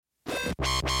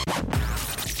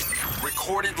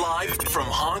Recorded live from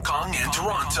Hong Kong and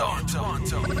Toronto.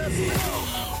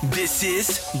 This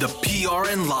is the PR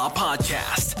and Law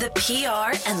Podcast. The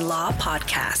PR and Law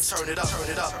Podcast. Turn it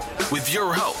up. With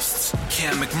your hosts,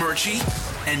 Cam McMurchie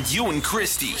and Ewan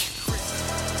Christie.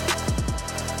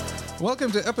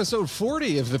 Welcome to episode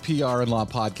 40 of the PR and Law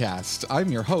Podcast.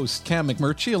 I'm your host, Cam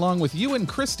McMurchie, along with Ewan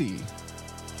Christie.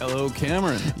 Hello,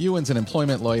 Cameron. Ewan's an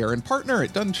employment lawyer and partner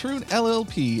at Duntroon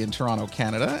LLP in Toronto,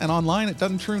 Canada, and online at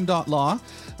duntroon.law.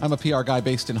 I'm a PR guy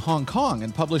based in Hong Kong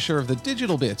and publisher of the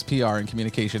Digital Bits PR and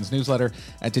Communications newsletter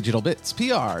at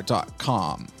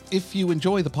digitalbitspr.com. If you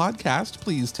enjoy the podcast,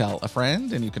 please tell a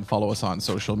friend, and you can follow us on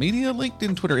social media,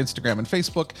 LinkedIn, Twitter, Instagram, and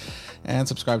Facebook, and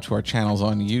subscribe to our channels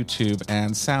on YouTube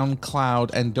and SoundCloud.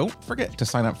 And don't forget to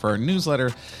sign up for our newsletter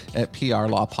at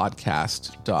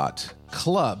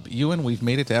prlawpodcast.club. Ewan, we've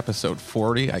made it to episode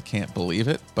 40. I can't believe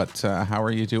it, but how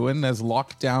are you doing as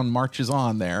lockdown marches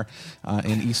on there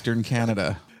in Eastern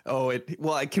Canada? Oh,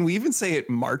 can we even say it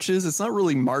marches? It's not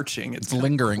really marching. It's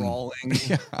lingering. Crawling.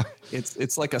 Yeah.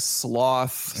 It's like a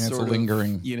sloth. It's sort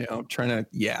lingering. Of, trying to.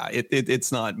 Yeah.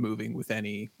 It's not moving with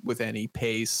any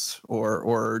pace or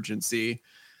urgency.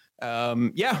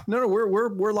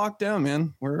 We're locked down,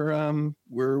 man.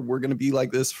 We're gonna be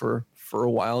like this for a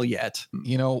while yet.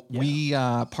 We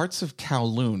parts of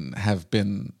Kowloon have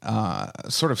been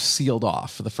sort of sealed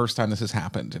off for the first time this has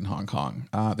happened in Hong Kong.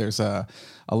 There's a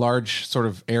large sort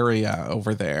of area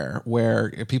over there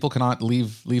where people cannot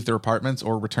leave their apartments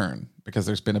or return because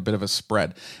there's been a bit of a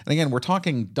spread. And again, we're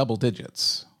talking double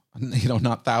digits.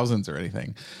 Not thousands or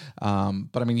anything.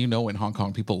 But I mean, in Hong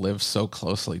Kong, people live so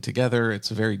closely together. It's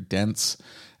very dense.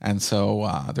 And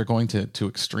so they're going to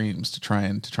extremes to try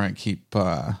and keep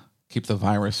the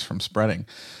virus from spreading.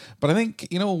 But I think,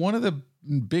 one of the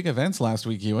big events last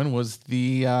week, Ewan, was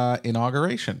the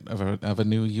inauguration of a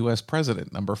new U.S.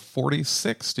 president, number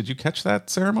 46. Did you catch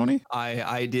that ceremony?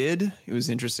 I did. It was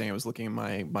interesting. I was looking at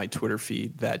my Twitter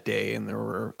feed that day, and there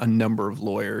were a number of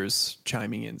lawyers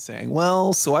chiming in saying,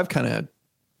 well, so I've kind of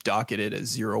docketed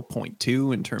as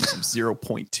 0.2 in terms of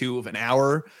 0.2 of an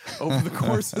hour over the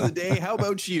course of the day. How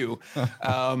about you?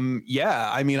 I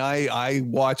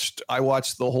watched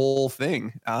the whole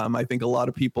thing. I think a lot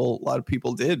of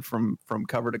people did from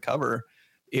cover to cover.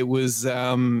 It was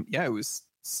it was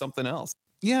something else.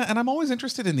 Yeah, and I'm always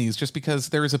interested in these just because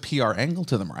there is a PR angle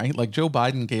to them, right? Like Joe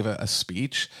Biden gave a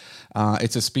speech.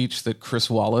 It's a speech that Chris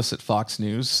Wallace at Fox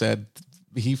News said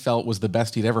he felt was the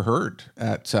best he'd ever heard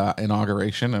at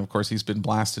inauguration. And of course, he's been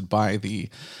blasted by the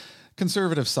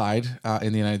conservative side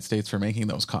in the United States for making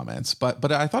those comments. But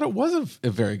I thought it was a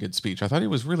very good speech. I thought he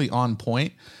was really on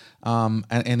point.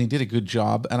 And he did a good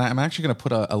job. And I'm actually going to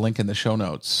put a link in the show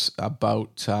notes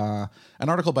about an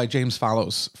article by James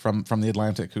Fallows from The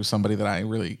Atlantic, who's somebody that I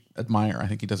really admire. I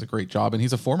think he does a great job. And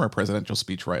he's a former presidential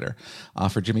speechwriter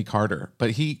for Jimmy Carter.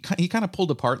 But he kind of pulled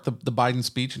apart the Biden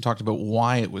speech and talked about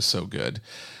why it was so good.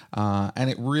 And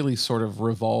it really sort of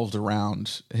revolved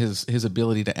around his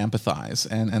ability to empathize.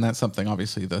 And that's something,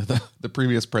 obviously, the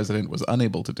previous president was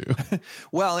unable to do.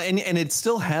 Well, and it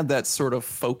still had that sort of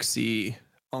folksy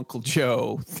Uncle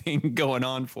Joe thing going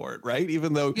on for it, right?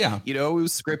 Even though, it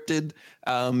was scripted,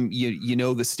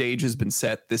 the stage has been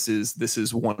set. This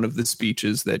is one of the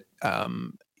speeches that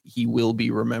he will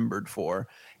be remembered for.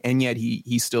 And yet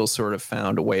he still sort of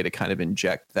found a way to kind of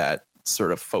inject that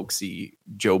sort of folksy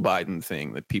Joe Biden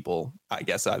thing that people, I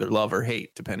guess, either love or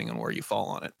hate, depending on where you fall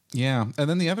on it. Yeah. And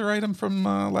then the other item from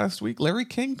last week, Larry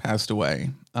King passed away.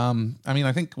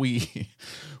 I think we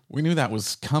knew that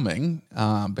was coming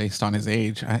based on his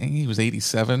age. I think he was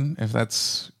 87, if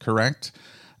that's correct.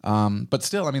 But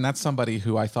still, that's somebody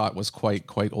who I thought was quite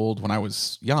old when I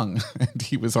was young, and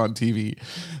he was on TV.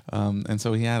 And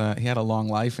so he had a long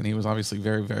life, and he was obviously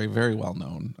very, very, very well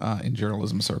known in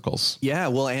journalism circles. Yeah,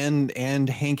 well, and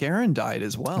Hank Aaron died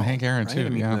as well. Hank Aaron right?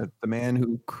 too. The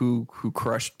man who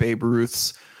crushed Babe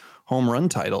Ruth's home run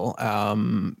title.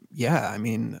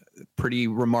 Pretty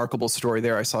remarkable story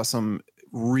there. I saw some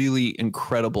really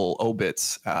incredible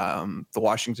obits. The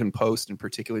Washington Post in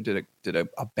particular did a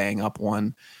bang up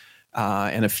one,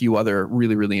 and a few other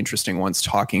really, really interesting ones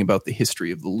talking about the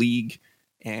history of the league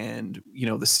and,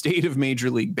 the state of Major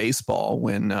League Baseball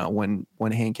when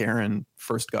Hank Aaron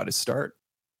first got his start.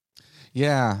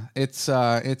 Yeah, it's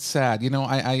sad.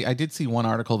 I did see one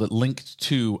article that linked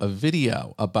to a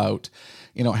video about,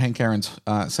 Hank Aaron's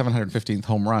 715th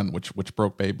home run, which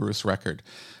broke Babe Ruth's record.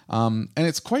 And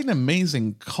it's quite an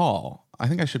amazing call. I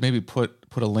think I should maybe put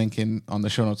a link in on the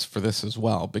show notes for this as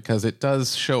well, because it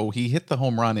does show he hit the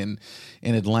home run in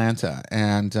Atlanta,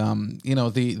 and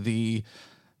the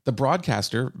The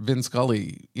broadcaster, Vin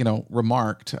Scully,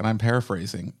 remarked, and I'm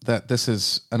paraphrasing, that this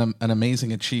is an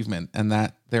amazing achievement and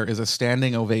that there is a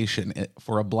standing ovation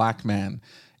for a black man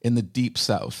in the Deep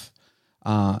South,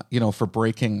 for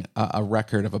breaking a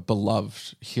record of a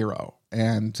beloved hero.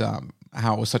 And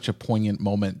how it was such a poignant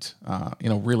moment,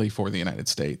 really for the United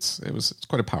States. It's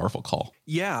quite a powerful call.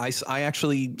 Yeah, I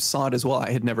actually saw it as well.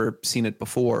 I had never seen it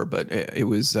before, but it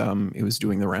was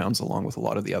doing the rounds along with a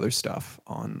lot of the other stuff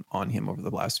on him over the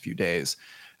last few days.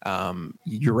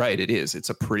 You're right. It's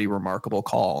a pretty remarkable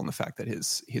call, and the fact that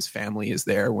his family is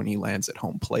there when he lands at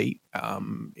home plate.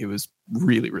 It was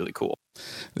really, really cool.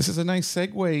 This is a nice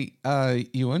segue,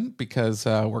 Ewan, because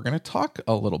we're going to talk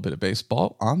a little bit of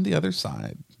baseball on the other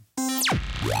side.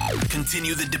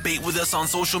 Continue the debate with us on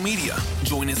social media.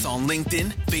 Join us on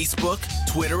LinkedIn, Facebook,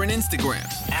 Twitter, and Instagram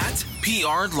at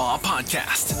PR Law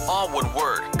Podcast. All one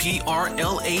word,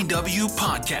 PRLAW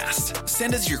Podcast.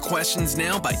 Send us your questions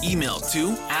now by email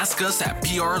to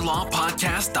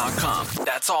askus@prlawpodcast.com.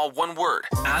 That's all one word,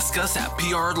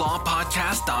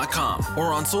 askus@prlawpodcast.com.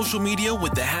 Or on social media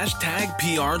with the hashtag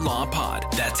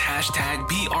PRLawPod. That's hashtag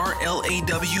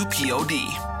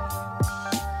PRLAWPOD.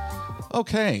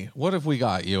 Okay, what have we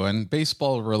got, Ewan?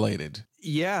 Baseball related.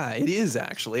 Yeah, it is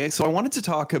actually. So I wanted to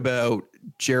talk about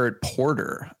Jared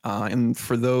Porter. And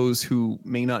for those who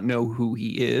may not know who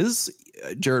he is,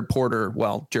 Jared Porter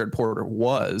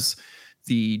was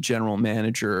the general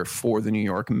manager for the New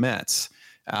York Mets.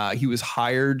 He was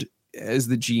hired as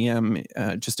the GM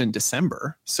just in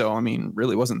December. So,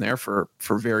 really wasn't there for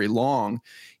very long.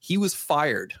 He was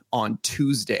fired on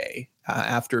Tuesday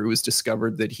after it was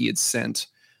discovered that he had sent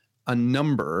a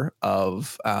number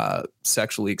of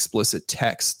sexually explicit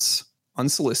texts,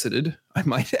 unsolicited, I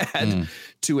might add,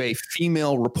 to a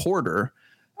female reporter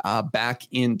back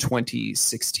in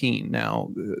 2016.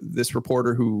 Now, this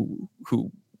reporter who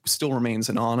still remains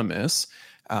anonymous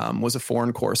was a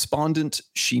foreign correspondent.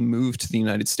 She moved to the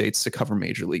United States to cover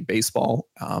Major League Baseball.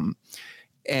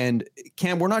 And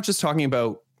Cam, we're not just talking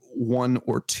about one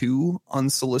or two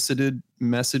unsolicited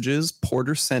messages.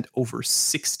 Porter sent over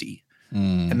 60.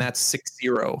 And that's 60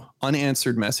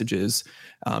 unanswered messages,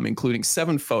 including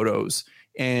 7 photos,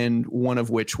 and one of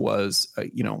which was,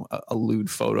 a lewd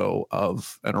photo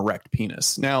of an erect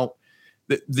penis. Now,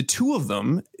 the two of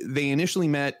them, they initially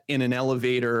met in an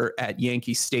elevator at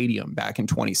Yankee Stadium back in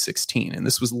 2016. And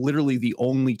this was literally the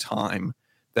only time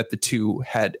that the two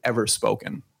had ever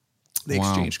spoken. They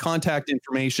exchanged contact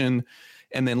information.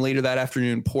 And then later that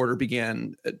afternoon, Porter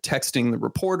began texting the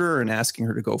reporter and asking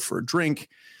her to go for a drink.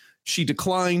 She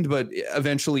declined, but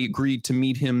eventually agreed to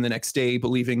meet him the next day,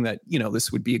 believing that,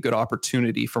 this would be a good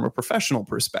opportunity from a professional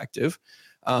perspective.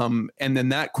 And then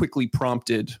that quickly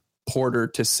prompted Porter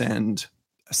to send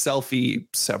a selfie,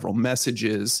 several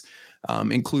messages,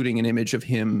 including an image of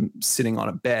him sitting on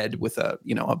a bed with a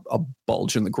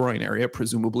bulge in the groin area,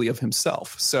 presumably of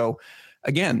himself. So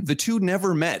again, the two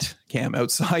never met, Cam,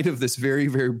 outside of this very,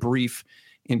 very brief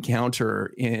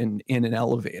encounter in an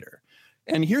elevator.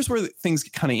 And here's where things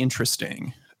get kind of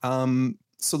interesting.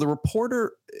 So the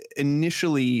reporter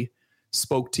initially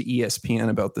spoke to ESPN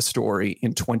about the story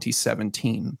in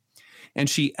 2017. And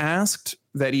she asked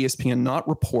that ESPN not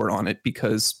report on it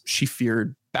because she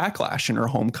feared backlash in her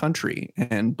home country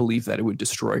and believed that it would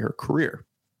destroy her career.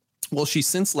 Well, she's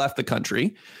since left the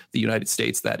country, the United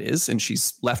States, that is, and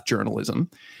she's left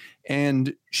journalism.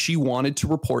 And she wanted to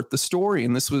report the story.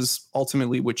 And this was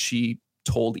ultimately what she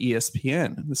told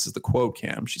ESPN. This is the quote,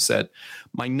 Cam. She said,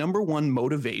 "My number one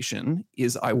motivation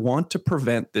is I want to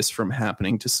prevent this from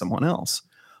happening to someone else.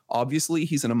 Obviously,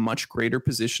 he's in a much greater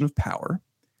position of power.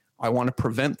 I want to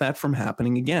prevent that from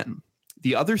happening again.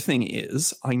 The other thing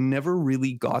is I never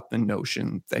really got the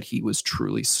notion that he was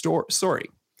truly sorry."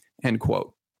 End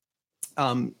quote.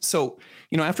 So,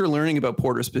 after learning about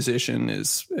Porter's position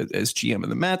as GM of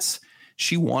the Mets,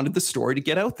 she wanted the story to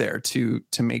get out there to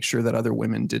make sure that other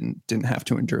women didn't have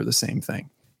to endure the same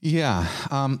thing. Yeah.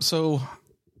 So,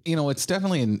 it's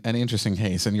definitely an interesting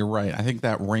case. And you're right. I think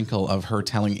that wrinkle of her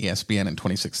telling ESPN in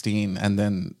 2016 and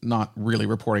then not really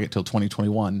reporting it till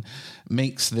 2021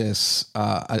 makes this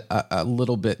a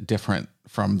little bit different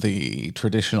from the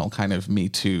traditional kind of Me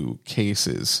Too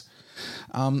cases.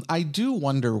 I do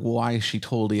wonder why she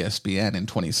told ESPN in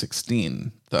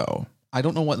 2016, though. I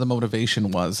don't know what the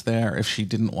motivation was there if she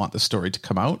didn't want the story to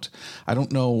come out. I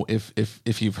don't know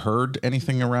if you've heard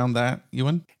anything around that,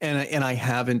 Ewan. And I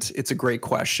haven't. It's a great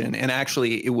question. And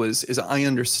actually, it was, as I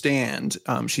understand,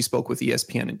 she spoke with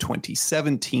ESPN in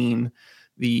 2017.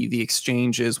 The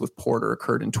exchanges with Porter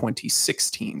occurred in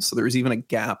 2016. So there was even a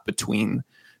gap between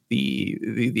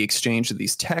the exchange of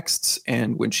these texts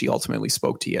and when she ultimately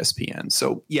spoke to ESPN.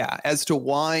 So yeah, as to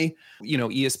why,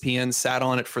 ESPN sat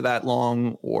on it for that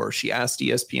long, or she asked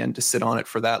ESPN to sit on it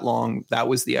for that long, that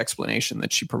was the explanation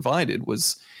that she provided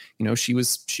was, she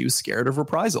was scared of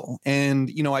reprisal. And,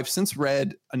 I've since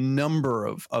read a number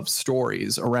of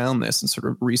stories around this and sort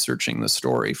of researching the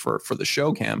story for the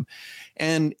show, Cam.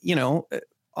 And,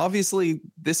 obviously,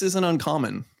 this isn't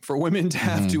uncommon for women to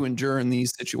have to endure in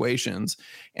these situations.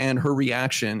 And her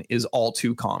reaction is all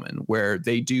too common, where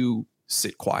they do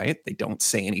sit quiet. They don't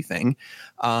say anything.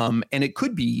 And it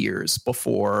could be years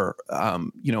before,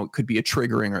 it could be a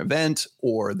triggering event,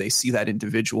 or they see that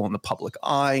individual in the public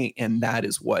eye. And that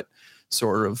is what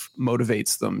sort of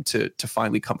motivates them to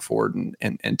finally come forward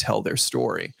and tell their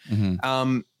story.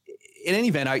 In any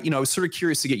event, I was sort of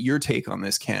curious to get your take on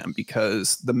this, Cam,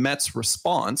 because the Mets'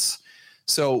 response.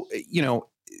 So,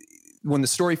 when the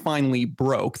story finally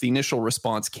broke, the initial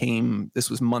response came. This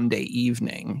was Monday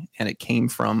evening, and it came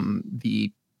from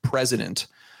the president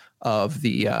of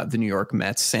the New York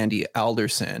Mets, Sandy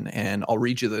Alderson. And I'll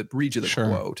read you the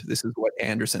quote. This is what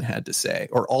Anderson had to say,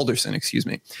 or Alderson, excuse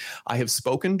me. I have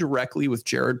spoken directly with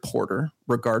Jared Porter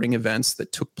regarding events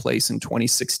that took place in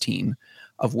 2016.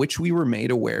 Of which we were made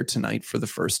aware tonight for the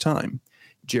first time.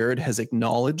 Jared has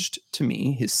acknowledged to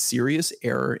me his serious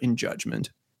error in judgment,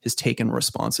 has taken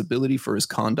responsibility for his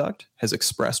conduct, has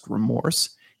expressed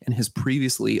remorse, and has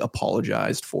previously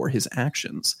apologized for his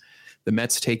actions. The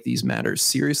Mets take these matters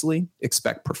seriously,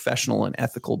 expect professional and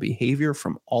ethical behavior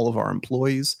from all of our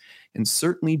employees, and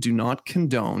certainly do not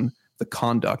condone the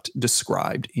conduct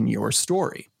described in your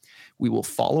story. We will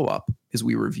follow up as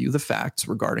we review the facts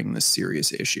regarding this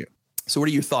serious issue. So what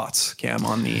are your thoughts, Cam,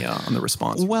 on the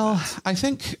response? Well, I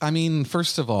think,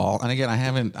 first of all, and again, I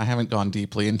haven't gone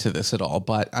deeply into this at all,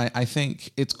 but I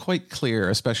think it's quite clear,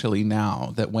 especially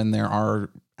now, that when there are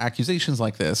accusations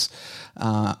like this,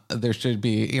 there should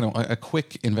be, a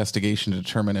quick investigation to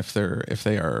determine if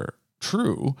they are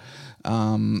true,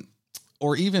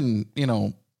 or even,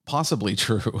 possibly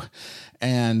true,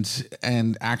 and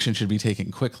action should be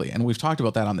taken quickly. And we've talked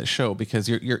about that on this show because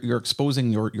you're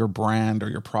exposing your brand or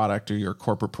your product or your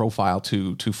corporate profile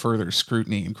to further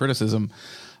scrutiny and criticism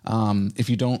if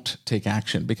you don't take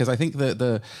action. Because I think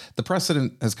the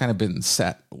precedent has kind of been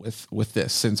set with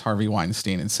this since Harvey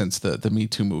Weinstein and since the Me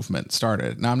Too movement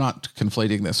started. Now, I'm not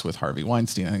conflating this with Harvey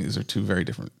Weinstein. I think these are two very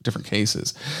different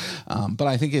cases. But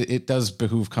I think it does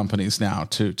behoove companies now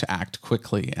to act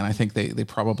quickly. And I think they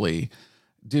probably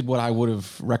did what I would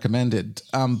have recommended.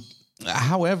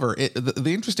 However,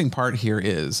 the interesting part here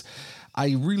is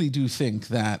I really do think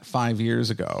that 5 years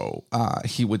ago,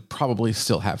 he would probably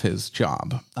still have his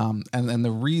job. And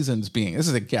the reasons being, this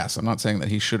is a guess. I'm not saying that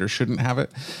he should or shouldn't have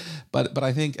it, but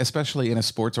I think especially in a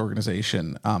sports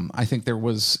organization, I think there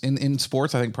was in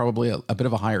sports, I think probably a bit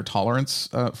of a higher tolerance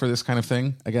for this kind of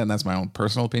thing. Again, that's my own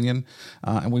personal opinion.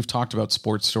 And we've talked about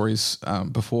sports stories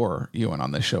before, Ewan,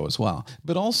 on this show as well.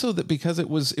 But also that because it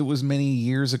was many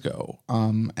years ago,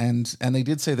 and they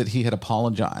did say that he had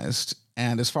apologized.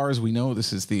 And as far as we know,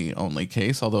 this is the only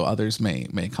case, although others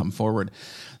may come forward.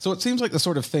 So it seems like the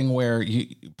sort of thing where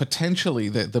potentially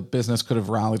the business could have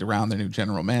rallied around their new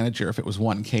general manager if it was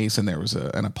one case and there was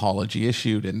an apology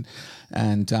issued and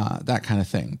that kind of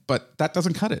thing. But that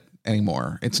doesn't cut it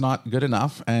anymore. It's not good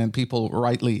enough, and people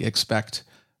rightly expect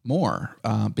more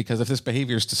because if this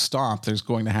behavior is to stop, there's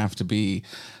going to have to be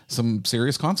some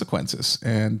serious consequences.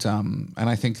 And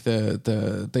I think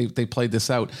they played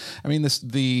this out. I mean,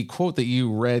 the quote that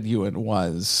you read, Ewan,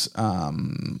 was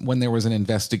when there was an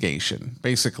investigation,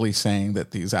 basically saying that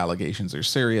these allegations are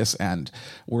serious and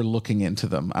we're looking into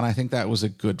them. And I think that was a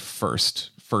good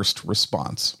first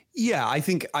response. Yeah, I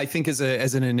think as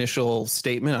an initial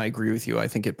statement, I agree with you. I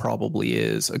think it probably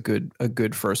is a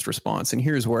good first response. And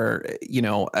here's where,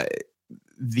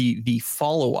 the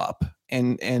follow up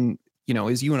and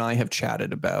as you and I have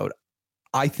chatted about,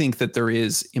 I think that there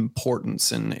is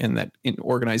importance in that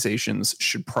organizations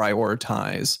should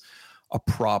prioritize a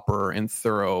proper and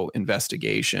thorough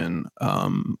investigation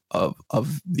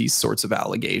of these sorts of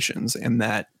allegations, and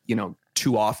that,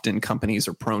 too often companies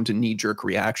are prone to knee-jerk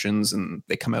reactions and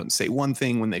they come out and say one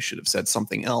thing when they should have said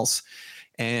something else.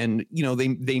 And,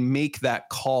 they make that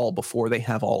call before they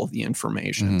have all of the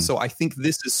information. Mm-hmm. So I think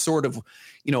this is sort of,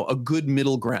 a good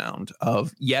middle ground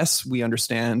of, yes, we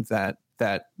understand that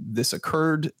this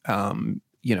occurred.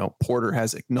 Porter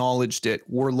has acknowledged it.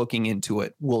 We're looking into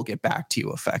it. We'll get back to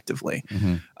you effectively.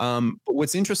 Mm-hmm. But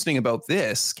what's interesting about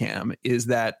this, Cam, is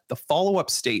that the follow-up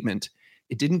statement,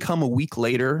 it didn't come a week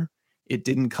later. It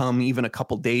didn't come even a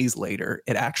couple days later.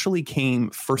 It actually came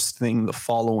first thing the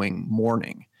following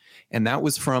morning. And that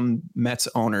was from Mets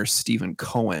owner Stephen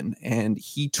Cohen. And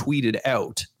he tweeted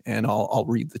out, and I'll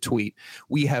read the tweet.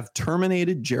 "We have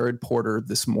terminated Jared Porter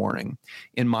this morning.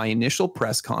 In my initial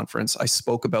press conference, I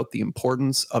spoke about the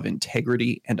importance of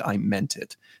integrity, and I meant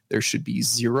it. There should be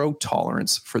zero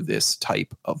tolerance for this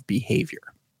type of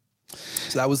behavior."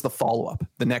 So that was the follow-up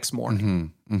the next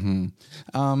morning.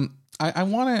 I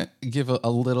want to give a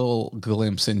little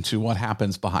glimpse into what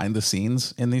happens behind the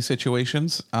scenes in these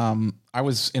situations. I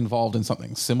was involved in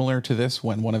something similar to this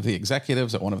when one of the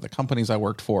executives at one of the companies I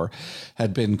worked for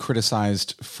had been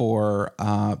criticized for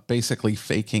basically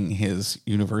faking his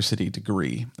university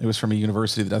degree. It was from a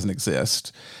university that doesn't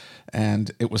exist, and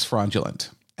it was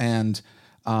fraudulent. And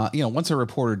once a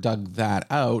reporter dug that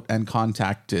out and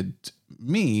contacted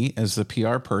me as the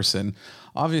PR person,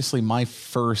 obviously my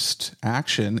first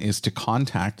action is to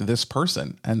contact this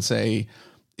person and say,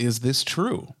 is this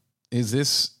true?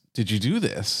 Did you do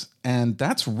this? And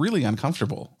that's really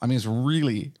uncomfortable. I mean, it's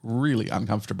really, really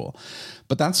uncomfortable.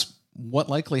 But that's what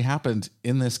likely happened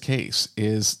in this case,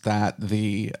 is that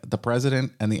the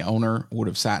president and the owner would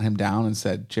have sat him down and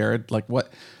said, Jared, like,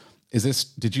 what is this?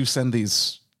 Did you send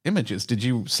these images? Did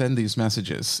you send these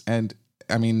messages? And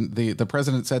I mean, the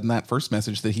president said in that first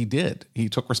message that he did. He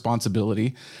took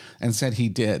responsibility and said he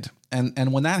did.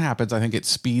 And when that happens, I think it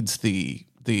speeds the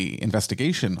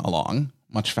investigation along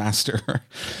much faster,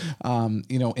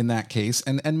 in that case.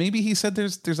 And maybe he said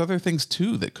there's other things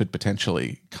too that could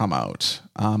potentially come out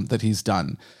that he's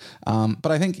done.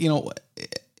 But I think,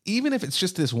 even if it's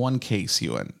just this one case,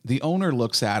 Ewan, the owner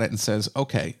looks at it and says,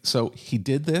 okay, so he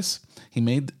did this. He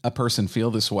made a person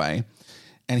feel this way,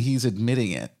 and he's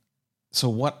admitting it. So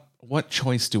what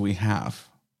choice do we have?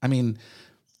 I mean,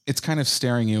 it's kind of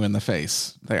staring you in the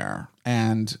face there.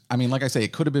 And I mean, like I say,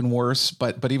 it could have been worse,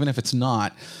 but even if it's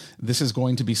not, this is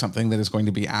going to be something that is going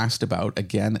to be asked about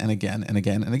again and again and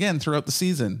again and again throughout the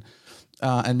season,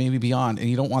 and maybe beyond. And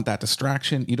you don't want that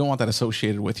distraction. You don't want that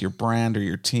associated with your brand or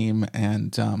your team.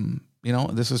 And,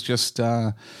 this is just,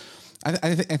 I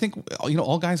think,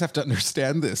 all guys have to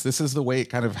understand this. This is the way it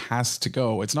kind of has to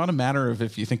go. It's not a matter of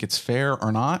if you think it's fair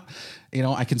or not.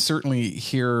 I can certainly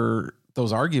hear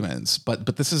those arguments,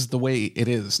 but this is the way it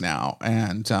is now.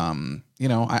 And,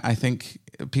 I think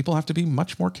people have to be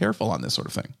much more careful on this sort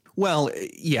of thing. Well,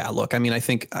 yeah, look, I mean, I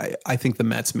think the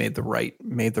Mets made the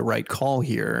right call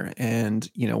here. And,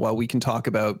 while we can talk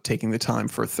about taking the time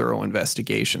for a thorough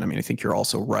investigation, I mean, I think you're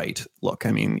also right. Look,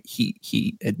 I mean,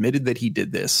 he admitted that he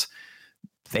did this.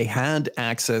 They had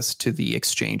access to the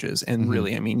exchanges, and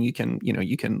really, I mean, you can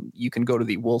go to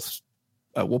the Wolf.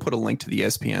 We'll put a link to the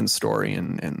ESPN story,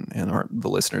 and the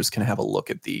listeners can have a look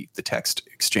at the text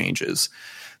exchanges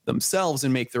themselves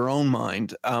and make their own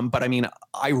mind. But I mean,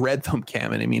 I read them,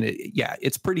 Cam, and I mean,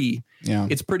 it's pretty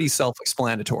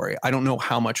self-explanatory. I don't know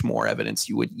how much more evidence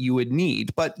you would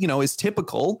need, but as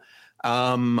typical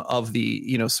of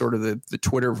the sort of the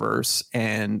Twitterverse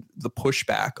and the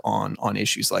pushback on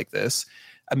issues like this.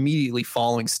 Immediately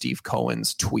following Steve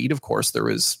Cohen's tweet, of course, there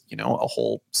was, a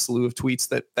whole slew of tweets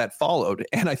that followed.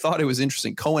 And I thought it was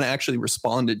interesting. Cohen actually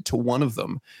responded to one of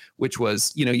them, which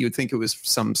was, you would think it was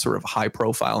some sort of high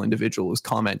profile individual who was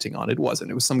commenting on it. It wasn't.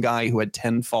 It was some guy who had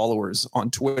 10 followers on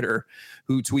Twitter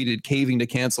who tweeted, "Caving to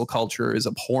cancel culture is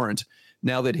abhorrent.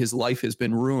 Now that his life has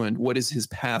been ruined, what is his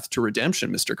path to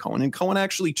redemption, Mr. Cohen?" And Cohen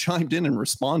actually chimed in and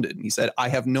responded. And he said, "I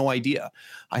have no idea.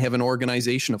 I have an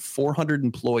organization of 400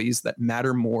 employees that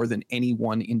matter more than any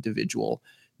one individual.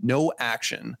 No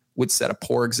action would set a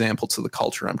poor example to the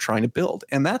culture I'm trying to build."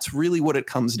 And that's really what it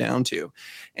comes down to.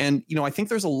 And, I think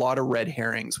there's a lot of red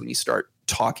herrings when you start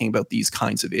talking about these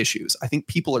kinds of issues. I think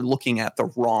people are looking at the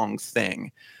wrong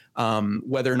thing.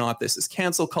 Whether or not this is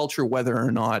cancel culture, whether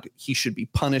or not he should be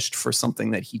punished for something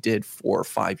that he did 4 or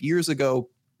 5 years ago.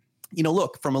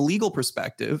 Look, from a legal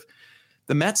perspective,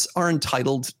 the Mets are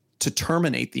entitled to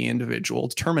terminate the individual,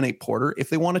 to terminate Porter if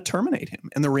they want to terminate him.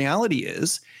 And the reality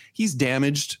is he's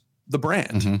damaged the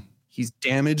brand. Mm-hmm. He's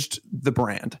damaged the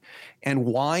brand. And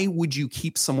why would you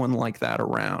keep someone like that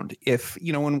around? If,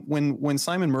 when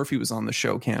Simon Murphy was on the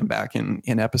show, Cam, back in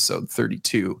episode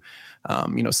 32,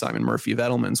 Simon Murphy of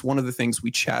Edelman's, one of the things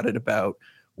we chatted about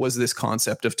was this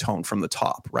concept of tone from the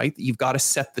top, right? You've got to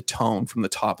set the tone from the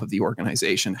top of the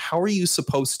organization. How are you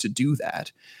supposed to do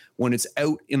that when it's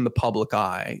out in the public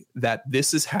eye that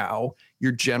this is how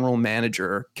your general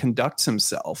manager conducts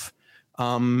himself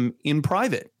in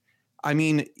private? I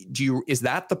mean, is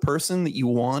that the person that you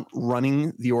want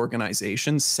running the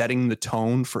organization, setting the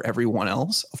tone for everyone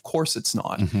else? Of course it's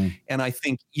not. Mm-hmm. And I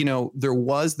think, there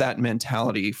was that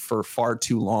mentality for far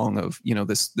too long of,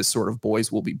 this sort of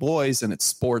boys will be boys and it's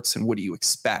sports and what do you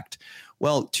expect?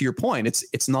 Well, to your point,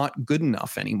 it's not good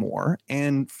enough anymore,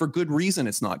 and for good reason.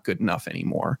 It's not good enough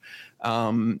anymore.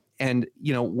 And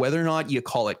whether or not you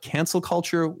call it cancel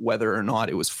culture, whether or not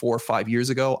it was 4 or 5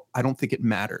 years ago, I don't think it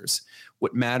matters.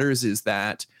 What matters is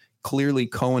that clearly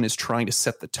Cohen is trying to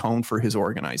set the tone for his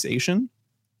organization,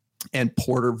 and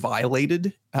Porter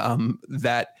violated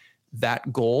that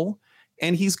goal,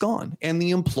 and he's gone. And the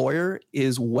employer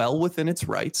is well within its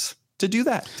rights to do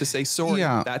that, to say, sorry,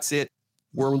 that's it.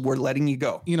 We're letting you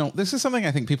go. This is something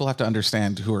I think people have to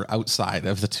understand who are outside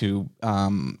of the two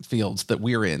fields that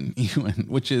we're in,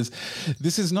 which is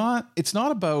it's not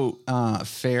about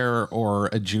fair or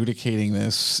adjudicating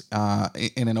this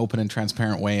in an open and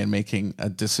transparent way and making a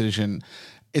decision.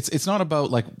 It's not about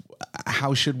like,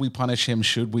 how should we punish him?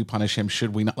 Should we punish him?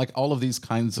 Should we not? Like all of these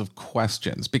kinds of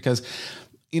questions, because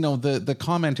the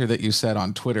commenter that you said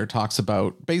on Twitter talks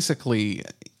about basically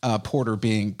Porter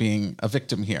being a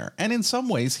victim here. And in some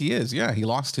ways he is. Yeah, he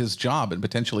lost his job and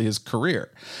potentially his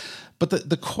career. But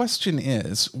the question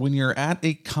is, when you're at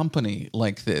a company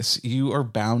like this, you are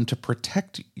bound to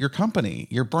protect your company,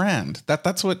 your brand.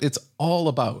 That's what it's all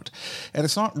about. And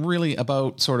it's not really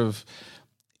about sort of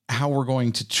how we're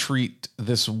going to treat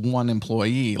this one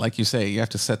employee. Like you say, you have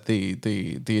to set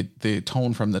the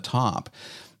tone from the top.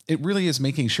 It really is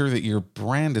making sure that your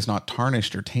brand is not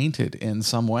tarnished or tainted in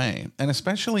some way. And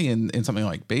especially in something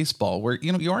like baseball, where,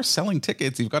 you are selling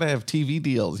tickets, you've got to have TV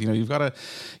deals, you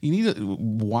need a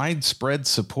widespread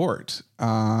support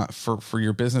for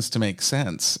your business to make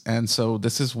sense. And so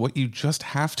this is what you just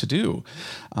have to do,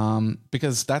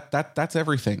 because that's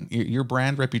everything. Your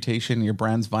brand reputation, your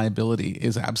brand's viability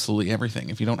is absolutely everything.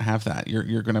 If you don't have that,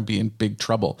 you're going to be in big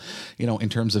trouble, in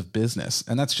terms of business.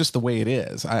 And that's just the way it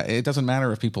is. It doesn't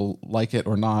matter if people like it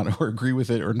or not, or agree with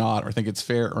it or not, or think it's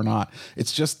fair or not.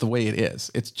 It's just the way it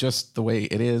is. It's just the way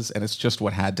it is. And it's just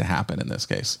what had to happen in this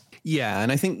case. Yeah.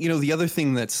 And I think, the other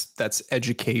thing that's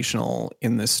educational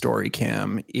in this story,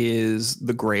 Cam, is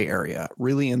the gray area,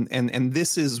 really. And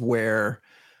this is where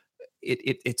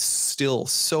it's still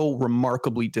so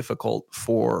remarkably difficult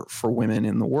for women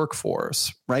in the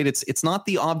workforce, right? It's not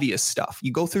the obvious stuff.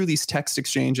 You go through these text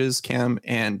exchanges, Cam,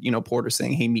 and, Porter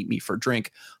saying, hey, meet me for a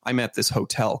drink. I'm at this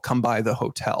hotel. Come by the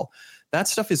hotel. That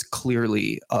stuff is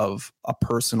clearly of a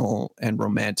personal and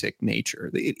romantic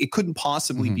nature. It couldn't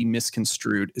possibly be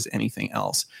misconstrued as anything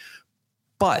else.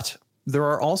 But there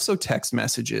are also text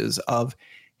messages of,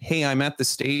 hey, I'm at the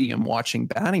stadium watching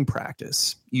batting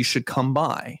practice. You should come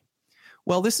by.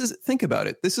 Well, think about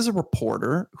it. This is a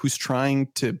reporter who's trying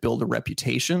to build a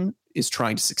reputation, is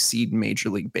trying to succeed in Major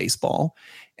League Baseball.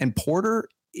 And Porter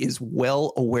is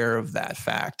well aware of that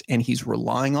fact, and he's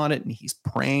relying on it and he's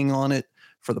preying on it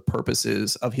for the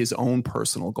purposes of his own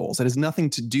personal goals. That has nothing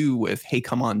to do with, hey,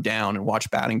 come on down and watch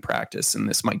batting practice, and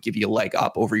this might give you a leg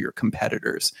up over your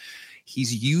competitors.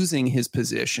 He's using his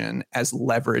position as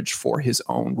leverage for his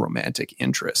own romantic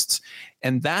interests.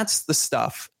 And that's the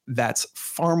stuff that's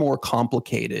far more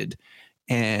complicated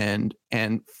and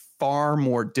far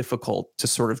more difficult to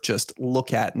sort of just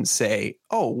look at and say,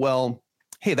 oh, well,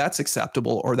 hey, that's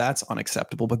acceptable or that's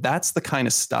unacceptable. But that's the kind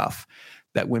of stuff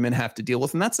that women have to deal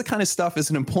with. And that's the kind of stuff as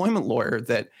an employment lawyer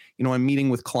that, I'm meeting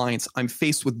with clients, I'm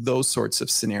faced with those sorts of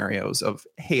scenarios of,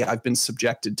 hey, I've been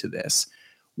subjected to this.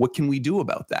 What can we do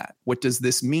about that? What does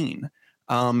this mean?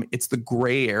 It's the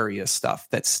gray area stuff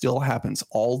that still happens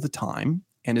all the time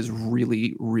and is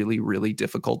really, really, really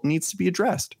difficult, needs to be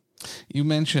addressed. You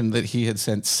mentioned that he had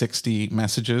sent 60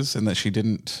 messages and that she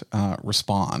didn't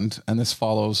respond. And this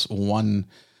follows one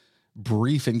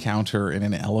brief encounter in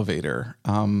an elevator.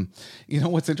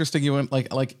 What's interesting? You went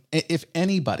like if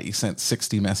anybody sent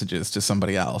 60 messages to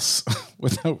somebody else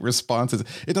without responses,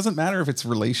 it doesn't matter if it's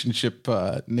relationship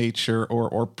nature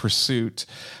or pursuit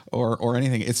or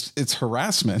anything. It's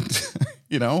harassment.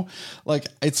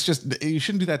 It's just, you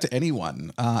shouldn't do that to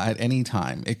anyone at any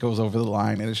time. It goes over the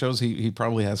line, and it shows he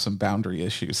probably has some boundary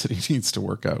issues that he needs to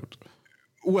work out.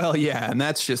 Well, yeah, and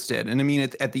that's just it. And I mean,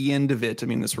 at the end of it,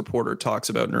 this reporter talks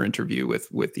about in her interview with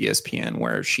ESPN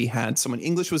where she had someone,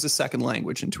 English was a second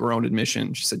language, and to her own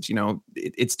admission, she said,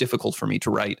 it's difficult for me to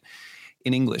write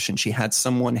in English. And she had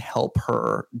someone help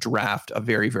her draft a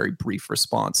very, very brief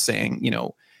response saying,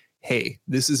 hey,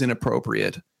 this is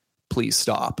inappropriate. Please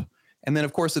stop. And then,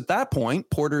 of course, at that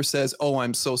point, Porter says, oh,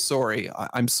 I'm so sorry.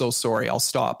 I'm so sorry. I'll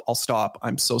stop.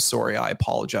 I'm so sorry. I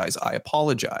apologize.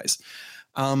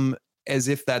 As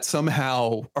if that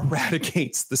somehow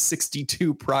eradicates the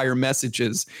 62 prior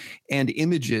messages and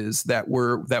images that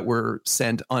were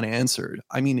sent unanswered.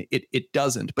 I mean, it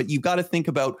doesn't. But you've got to think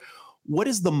about, what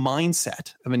is the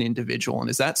mindset of an individual, and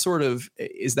is that sort of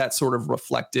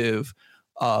reflective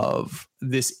of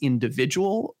this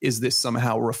individual? Is this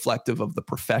somehow reflective of the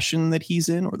profession that he's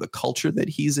in or the culture that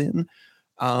he's in?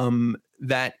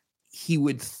 That he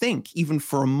would think, even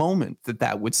for a moment,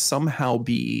 that would somehow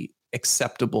be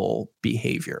acceptable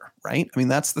behavior, right? I mean,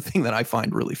 that's the thing that I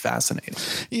find really fascinating.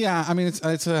 Yeah, I mean,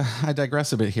 I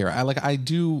digress a bit here.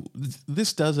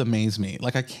 This does amaze me.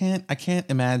 Like, I can't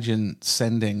imagine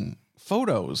sending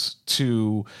photos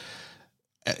to,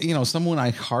 someone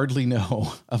I hardly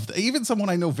know, even someone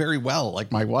I know very well,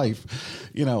 like my wife.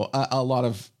 A lot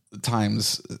of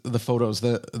times the photos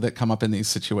that come up in these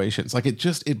situations, like,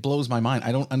 it blows my mind.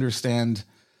 I don't understand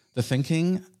the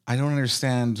thinking. I don't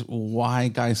understand why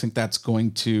guys think that's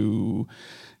going to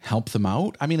help them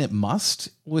out. I mean, it must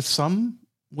with some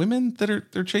women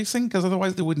that they're chasing, because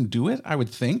otherwise they wouldn't do it, I would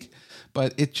think.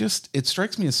 But it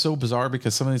strikes me as so bizarre,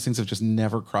 because some of these things have just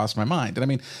never crossed my mind. And I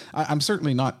mean, I'm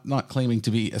certainly not claiming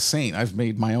to be a saint. I've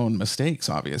made my own mistakes,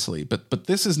 obviously, but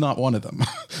this is not one of them.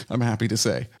 I'm happy to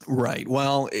say. Right.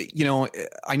 Well,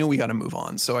 I know we got to move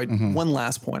on. So one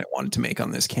last point I wanted to make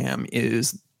on this, Cam,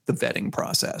 is the vetting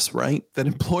process, right? That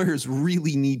employers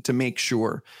really need to make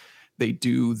sure they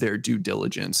do their due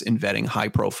diligence in vetting high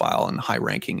profile and high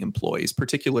ranking employees,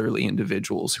 particularly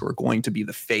individuals who are going to be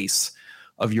the face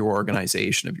of your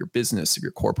organization, of your business, of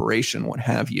your corporation, what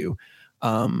have you.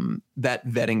 That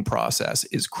vetting process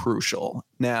is crucial.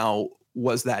 Now,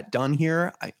 was that done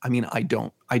here? I mean, I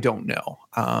don't know.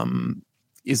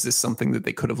 Is this something that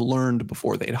they could have learned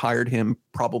before they'd hired him?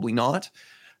 Probably not.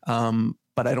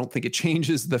 But I don't think it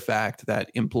changes the fact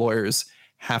that employers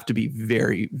have to be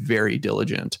very, very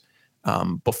diligent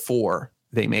before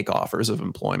they make offers of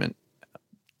employment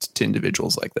to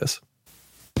individuals like this.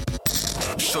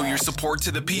 Show your support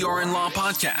to the PR and Law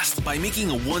podcast by making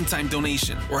a one-time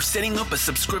donation or setting up a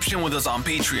subscription with us on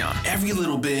Patreon. Every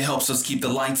little bit helps us keep the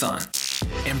lights on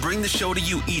and bring the show to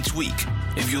you each week.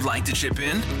 If you'd like to chip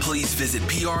in, please visit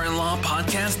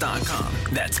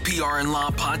prandlawpodcast.com. That's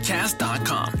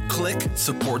prandlawpodcast.com. Click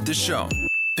support the show.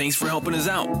 Thanks for helping us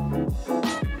out.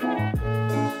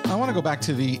 I want to go back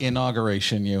to the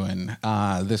inauguration, Ewan,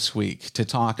 this week to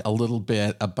talk a little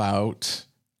bit about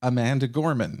Amanda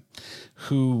Gorman,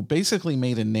 who basically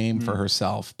made a name for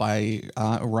herself by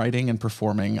writing and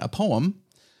performing a poem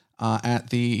at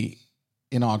the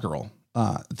inaugural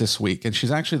this week. And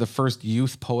she's actually the first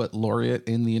youth poet laureate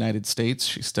in the United States.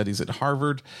 She studies at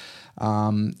Harvard.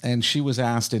 And she was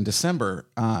asked in December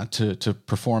to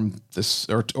perform this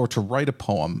or to write a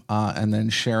poem and then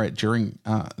share it during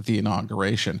the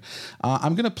inauguration.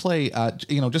 I'm going to play,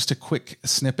 just a quick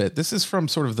snippet. This is from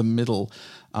sort of the middle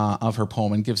of her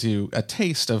poem and gives you a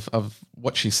taste of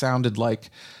what she sounded like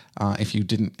if you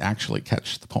didn't actually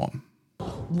catch the poem.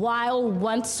 While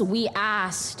once we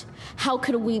asked, how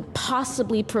could we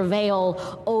possibly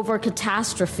prevail over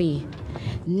catastrophe?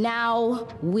 Now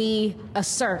we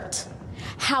assert,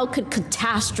 how could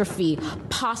catastrophe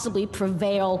possibly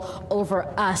prevail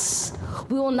over us?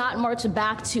 We will not march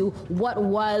back to what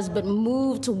was, but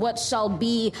move to what shall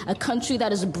be, a country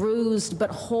that is bruised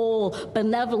but whole,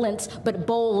 benevolent but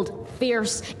bold,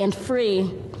 fierce and free.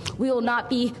 We will not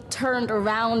be turned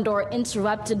around or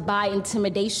interrupted by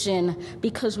intimidation,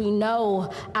 because we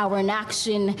know our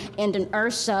inaction and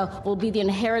inertia will be the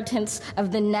inheritance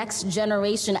of the next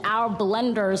generation. Our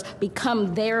blunders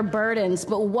become their burdens,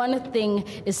 but one thing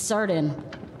is certain.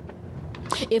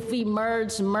 If we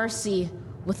merge mercy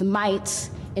with might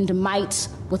and might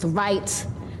with right,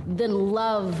 then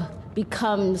love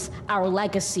becomes our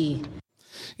legacy.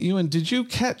 Ewan, did you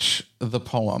catch the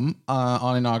poem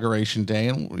on Inauguration Day?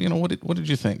 And, what did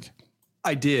you think?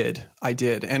 I did.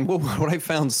 And what I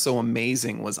found so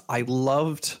amazing was I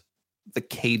loved the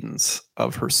cadence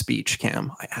of her speech,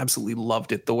 Cam. I absolutely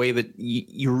loved it. The way that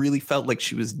you really felt like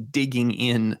she was digging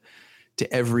in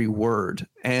to every word.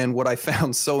 And what I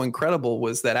found so incredible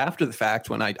was that after the fact,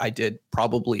 when I did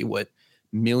probably what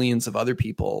millions of other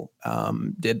people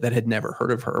did that had never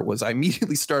heard of her, was I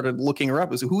immediately started looking her up.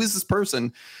 I was, who is this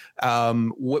person?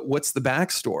 What's the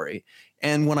backstory?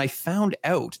 And when I found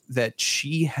out that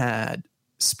she had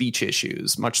speech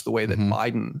issues, much the way that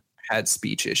Biden had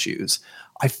speech issues,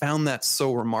 I found that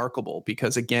so remarkable,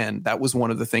 because again, that was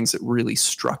one of the things that really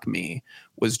struck me,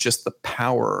 was just the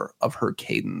power of her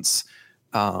cadence.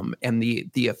 And the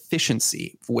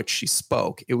efficiency of which she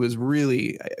spoke. It was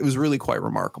really quite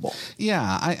remarkable.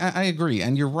 Yeah, I agree.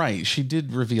 And you're right. She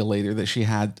did reveal later that she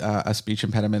had a speech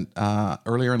impediment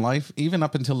earlier in life, even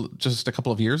up until just a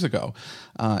couple of years ago.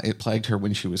 It plagued her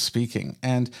when she was speaking.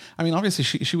 And I mean, obviously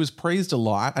she was praised a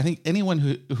lot. I think anyone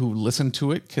who listened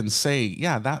to it can say,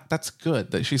 yeah, that's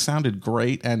good, that she sounded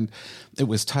great and it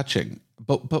was touching.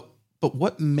 But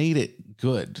what made it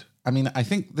good I mean, I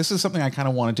think this is something I kind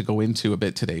of wanted to go into a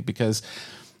bit today, because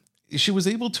she was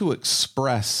able to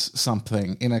express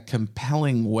something in a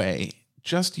compelling way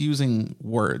just using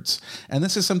words. And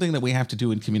this is something that we have to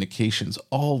do in communications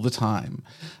all the time.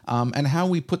 And how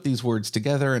we put these words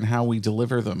together and how we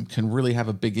deliver them can really have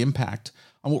a big impact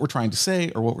on what we're trying to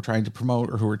say or what we're trying to promote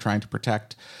or who we're trying to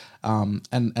protect.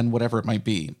 And whatever it might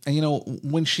be. And, you know,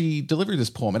 when she delivered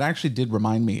this poem, it actually did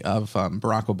remind me of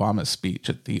Barack Obama's speech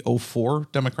at the 2004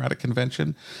 Democratic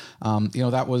Convention. You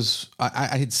know, that was,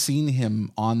 I had seen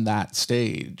him on that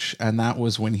stage, and that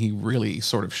was when he really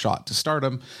sort of shot to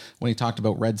stardom, when he talked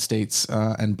about red states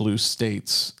and blue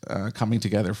states coming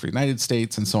together for the United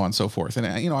States and so on and so forth.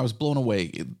 And, you know, I was blown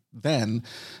away then,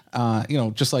 you know,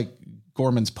 just like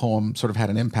Gorman's poem sort of had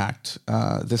an impact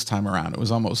this time around. It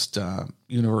was almost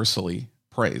universally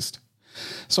praised.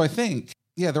 So I think,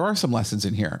 yeah, there are some lessons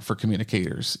in here for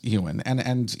communicators, Ewan.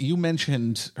 And you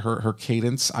mentioned her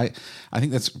cadence. I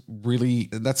think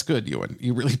that's good, Ewan.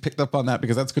 You really picked up on that,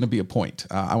 because that's going to be a point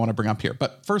I want to bring up here.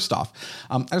 But first off,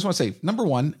 I just want to say, number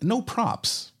one, no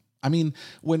props. I mean,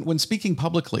 when speaking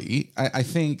publicly, I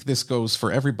think this goes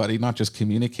for everybody, not just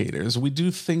communicators. We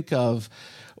do think of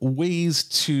ways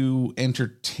to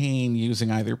entertain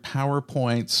using either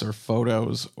PowerPoints or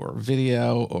photos or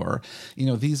video or, you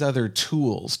know, these other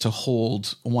tools to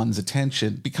hold one's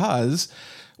attention, because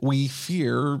we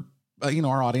fear, you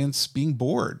know, our audience being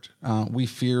bored. We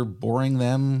fear boring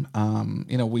them.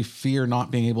 You know, we fear not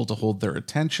being able to hold their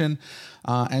attention.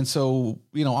 And so,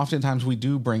 you know, oftentimes we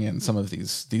do bring in some of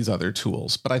these other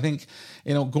tools. But I think,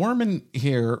 you know, Gorman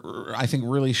here, I think,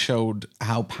 really showed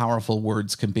how powerful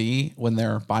words can be when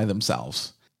they're by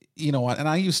themselves. You know, and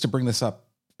I used to bring this up,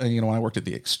 you know, when I worked at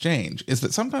the Exchange, is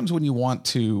that sometimes when you want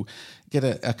to get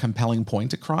a compelling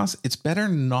point across, it's better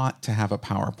not to have a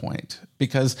PowerPoint,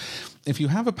 because if you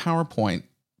have a PowerPoint,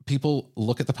 people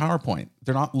look at the PowerPoint.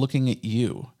 They're not looking at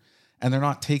you, and they're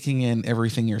not taking in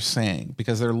everything you're saying,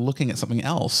 because they're looking at something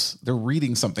else. They're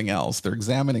reading something else. They're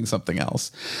examining something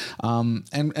else.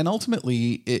 And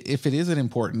ultimately, if it is an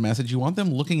important message, you want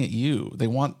them looking at you.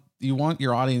 You want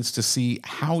your audience to see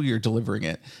how you're delivering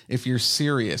it. If you're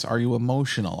serious, are you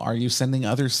emotional? Are you sending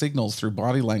other signals through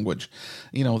body language,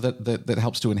 you know, that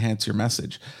helps to enhance your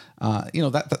message? You know,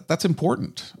 that's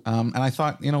important. And I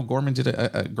thought, you know, Gorman did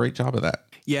a great job of that.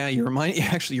 Yeah, you're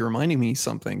reminding me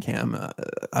something, Cam.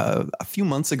 A few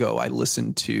months ago, I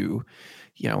listened to,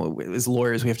 you know, as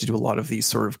lawyers, we have to do a lot of these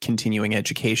sort of continuing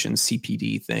education,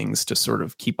 CPD things to sort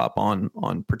of keep up on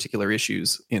particular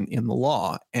issues in the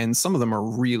law. And some of them are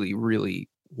really, really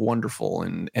wonderful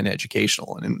and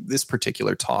educational. And in this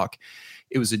particular talk,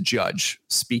 it was a judge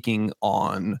speaking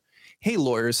on, hey,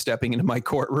 lawyers stepping into my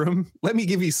courtroom, let me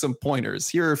give you some pointers.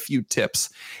 Here are a few tips.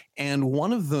 And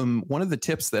one of the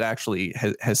tips that actually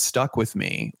has stuck with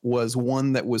me was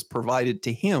one that was provided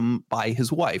to him by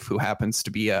his wife, who happens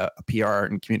to be a PR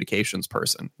and communications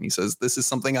person. And he says, this is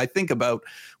something I think about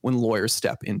when lawyers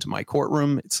step into my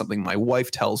courtroom. It's something my wife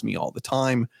tells me all the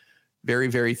time. Very,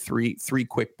 very three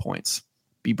quick points.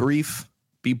 Be brief,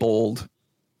 be bold,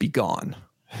 be gone.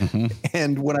 Mm-hmm.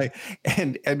 And when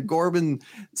and Gorman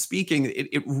speaking,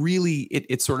 it really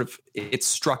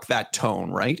struck that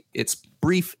tone, right? It's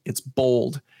brief, it's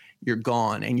bold, you're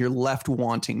gone, and you're left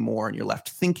wanting more, and you're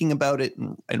left thinking about it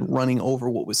and running over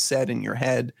what was said in your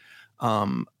head.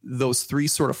 Those three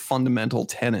sort of fundamental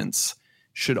tenets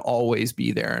should always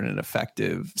be there in an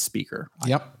effective speaker.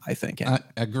 Yep. I think. I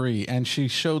agree. And she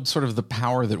showed sort of the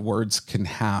power that words can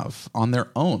have on their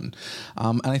own.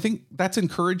 And I think that's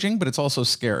encouraging, but it's also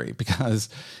scary, because,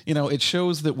 you know, it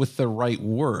shows that with the right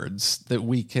words that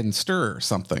we can stir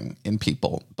something in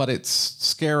people, but it's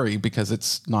scary because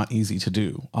it's not easy to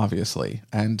do, obviously.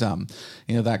 And,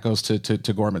 you know, that goes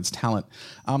to Gorman's talent.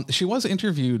 She was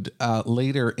interviewed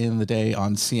later in the day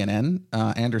on CNN.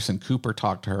 Anderson Cooper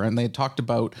talked to her, and they talked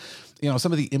about, you know,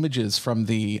 some of the images from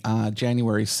the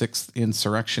January 6th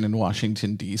insurrection in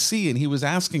Washington, D.C. And he was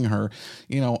asking her,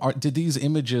 you know, did these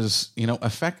images, you know,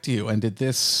 affect you? And did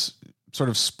this sort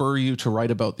of spur you to write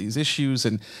about these issues?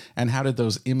 And how did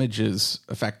those images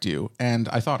affect you? And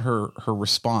I thought her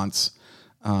response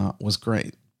was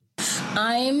great.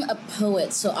 I'm a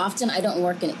poet, so often I don't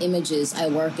work in images, I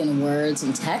work in words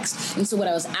and text. And so what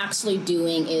I was actually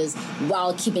doing is,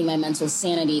 while keeping my mental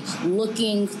sanity,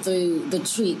 looking through the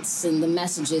tweets and the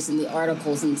messages and the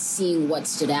articles and seeing what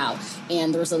stood out.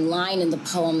 And there's a line in the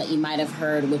poem that you might have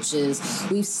heard, which is,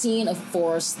 we've seen a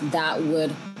force that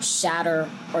would shatter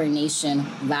our nation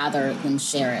rather than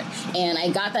share it. And I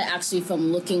got that actually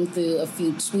from looking through a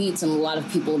few tweets and a lot of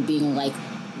people being like,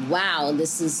 wow,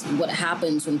 this is what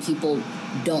happens when people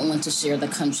don't want to share the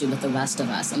country with the rest of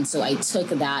us. And so I took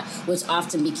that, which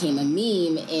often became a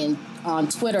meme on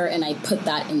Twitter, and I put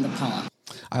that in the poem.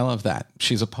 I love that.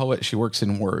 She's a poet. She works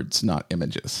in words, not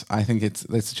images. I think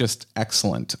it's just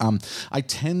excellent. I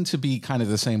tend to be kind of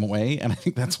the same way, and I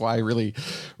think that's why I really,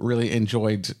 really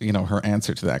enjoyed, her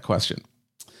answer to that question.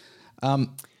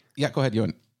 Yeah, go ahead,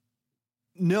 Ewan.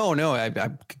 No,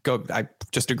 I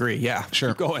just agree. Yeah,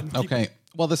 sure. Go ahead. Okay.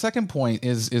 Well, the second point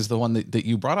is the one that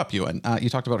you brought up, Ewan. You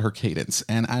talked about her cadence,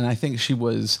 and I think she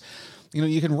was.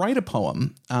 You can write a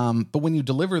poem, but when you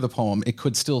deliver the poem, it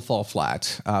could still fall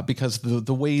flat because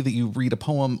the way that you read a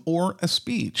poem or a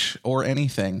speech or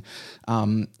anything,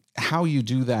 how you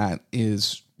do that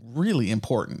is really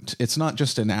important. It's not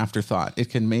just an afterthought. It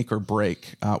can make or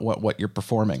break what you're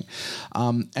performing.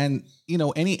 And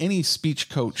any speech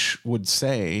coach would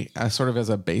say, sort of as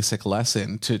a basic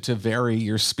lesson, to vary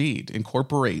your speed,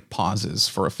 incorporate pauses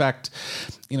for effect,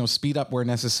 speed up where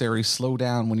necessary, slow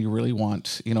down when you really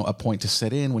want, a point to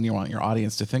set in, when you want your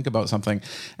audience to think about something.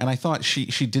 And I thought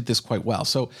she did this quite well.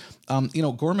 So,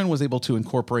 Gorman was able to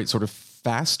incorporate sort of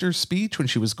faster speech when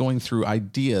she was going through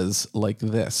ideas like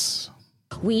this.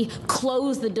 We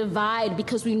close the divide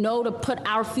because we know to put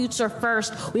our future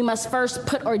first. We must first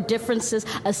put our differences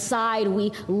aside.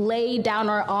 We lay down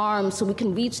our arms so we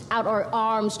can reach out our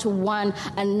arms to one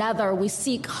another. We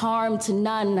seek harm to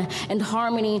none and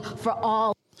harmony for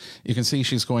all. You can see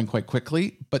she's going quite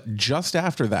quickly, but just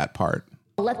after that part.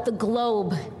 Let the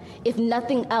globe, if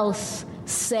nothing else,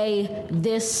 say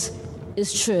this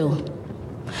is true.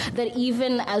 That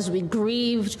even as we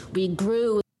grieved, we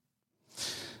grew.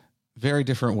 Very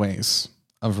different ways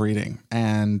of reading.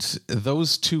 And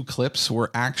those two clips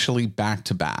were actually back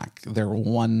to back. They're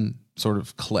one sort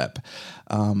of clip.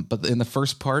 But in the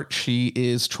first part, she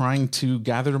is trying to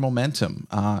gather momentum.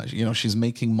 She's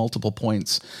making multiple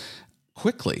points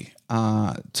quickly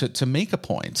to make a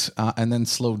point and then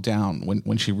slow down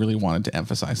when she really wanted to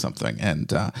emphasize something.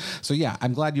 And so, yeah,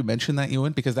 I'm glad you mentioned that,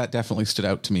 Ewan, because that definitely stood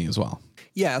out to me as well.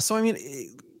 Yeah. So, I mean,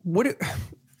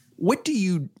 what do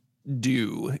you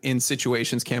do in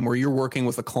situations, Cam, where you're working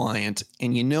with a client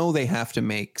and they have to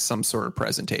make some sort of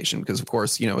presentation? Because, of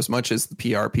course, as much as the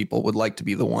PR people would like to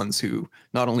be the ones who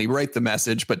not only write the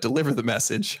message but deliver the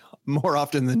message, more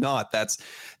often than not,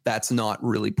 that's not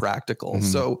really practical. Mm-hmm.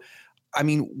 So, I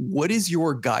mean, what is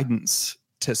your guidance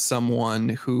to someone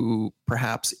who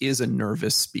perhaps is a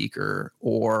nervous speaker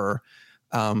or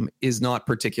is not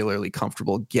particularly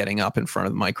comfortable getting up in front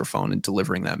of the microphone and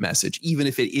delivering that message, even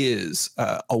if it is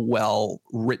a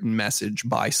well-written message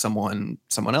by someone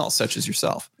else, such as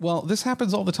yourself? Well, this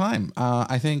happens all the time.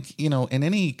 I think, in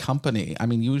any company, I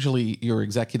mean, usually your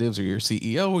executives or your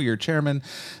CEO or your chairman,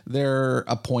 they're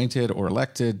appointed or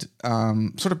elected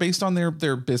sort of based on their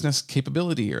business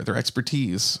capability or their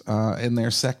expertise in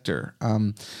their sector.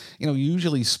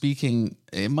 Usually speaking,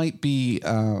 it might be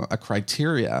a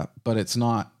criteria, but it's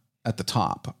not at the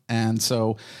top. And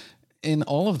so in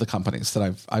all of the companies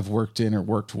that I've worked in or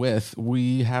worked with,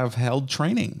 we have held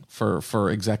training for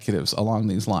executives along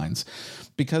these lines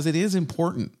because it is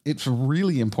important. It's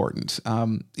really important.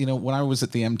 When I was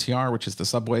at the MTR, which is the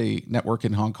subway network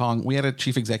in Hong Kong, we had a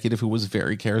chief executive who was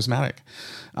very charismatic,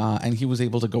 and he was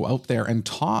able to go out there and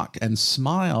talk and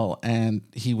smile, and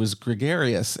he was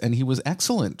gregarious, and he was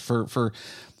excellent for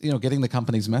getting the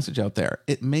company's message out there.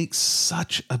 It makes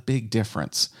such a big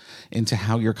difference into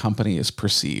how your company is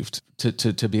perceived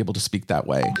to be able to speak that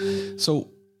way.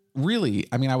 So really,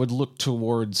 I mean, I would look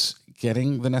towards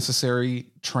getting the necessary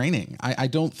training. I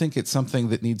don't think it's something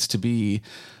that needs to be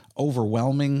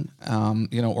overwhelming,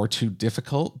 or too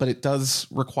difficult, but it does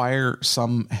require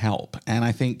some help. And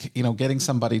I think, getting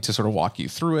somebody to sort of walk you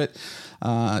through it,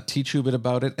 teach you a bit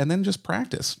about it, and then just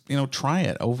practice, try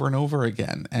it over and over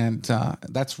again. And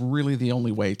that's really the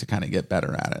only way to kind of get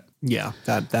better at it. Yeah,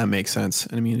 that makes sense.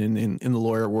 And I mean, in the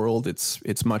lawyer world,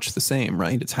 it's much the same,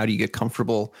 right? It's how do you get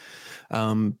comfortable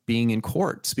being in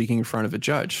court, speaking in front of a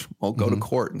judge? Well, go to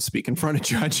court and speak in front of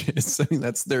judges. I mean,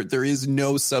 there is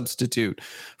no substitute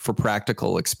for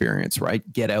practical experience, right?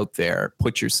 Get out there,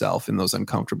 put yourself in those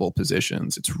uncomfortable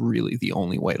positions. It's really the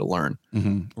only way to learn.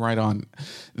 Mm-hmm. Right on.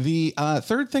 The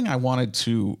third thing I wanted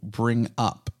to bring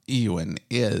up, Ewan,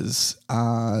 is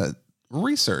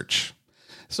research.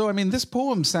 So, I mean, this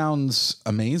poem sounds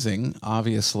amazing,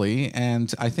 obviously,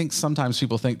 and I think sometimes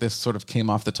people think this sort of came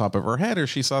off the top of her head, or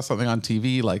she saw something on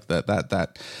TV like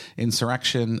that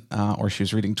insurrection, or she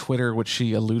was reading Twitter, which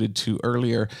she alluded to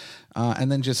earlier, and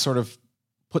then just sort of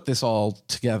put this all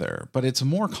together. But it's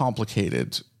more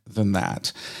complicated than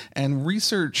that. And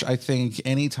research, I think,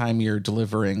 anytime you're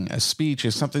delivering a speech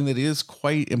is something that is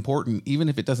quite important, even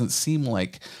if it doesn't seem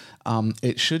like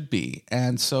it should be.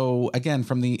 And so, again,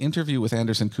 from the interview with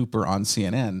Anderson Cooper on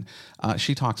CNN,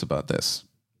 she talks about this.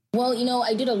 Well,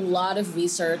 I did a lot of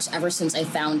research ever since I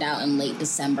found out in late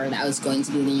December that I was going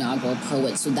to be the inaugural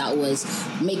poet. So that was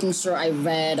making sure I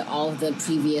read all of the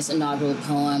previous inaugural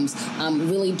poems,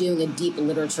 really doing a deep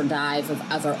literature dive of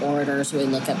other orators who I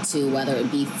look up to, whether it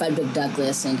be Frederick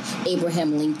Douglass and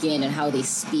Abraham Lincoln, and how they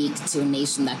speak to a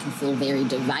nation that can feel very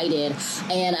divided.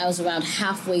 And I was around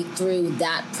halfway through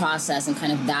that process and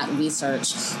kind of that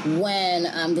research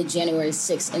when the January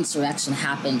 6th insurrection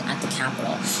happened at the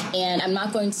Capitol. And I'm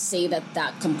not going to say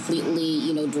that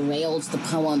completely, derailed the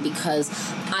poem, because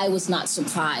I was not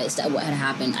surprised at what had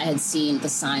happened. I had seen the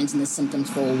signs and the symptoms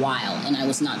for a while, and I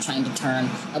was not trying to turn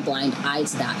a blind eye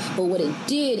to that. But what it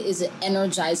did is it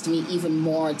energized me even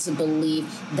more to believe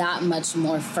that much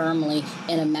more firmly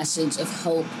in a message of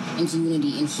hope and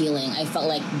unity and healing. I felt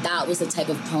like that was the type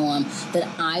of poem that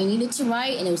I needed to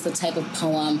write, and it was the type of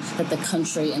poem that the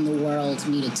country and the world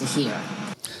needed to hear.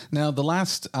 Now, the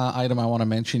last item I want to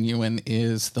mention, Ewan,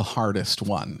 is the hardest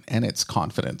one, and it's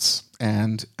confidence.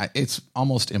 And it's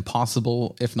almost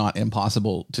impossible, if not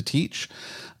impossible, to teach.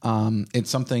 It's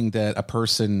something that a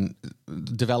person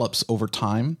develops over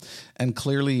time. And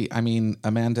clearly,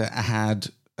 Amanda had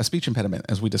a speech impediment,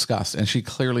 as we discussed, and she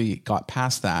clearly got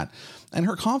past that. And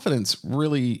her confidence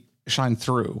really shined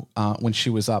through when she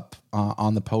was up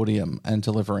on the podium and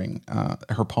delivering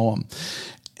her poem.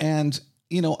 And,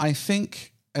 I think...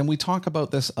 And we talk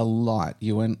about this a lot,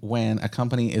 Ewan, when a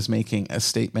company is making a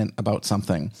statement about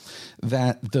something,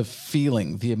 that the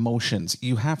feeling, the emotions,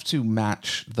 you have to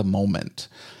match the moment.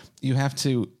 You have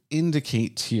to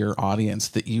indicate to your audience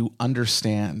that you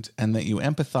understand and that you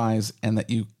empathize and that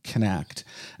you connect.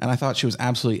 And I thought she was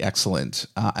absolutely excellent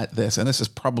at this. And this is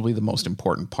probably the most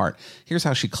important part. Here's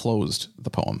how she closed the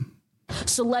poem.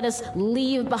 So let us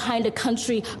leave behind a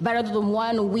country better than the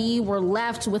one we were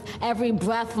left. With every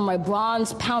breath from my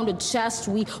bronze-pounded chest,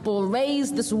 we will raise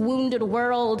this wounded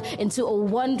world into a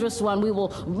wondrous one. We will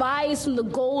rise from the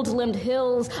gold-limbed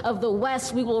hills of the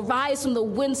west. We will rise from the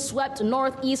wind-swept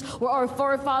northeast, where our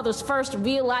forefathers first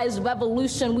realized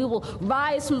revolution. We will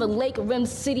rise from the lake-rimmed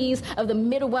cities of the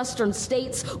Midwestern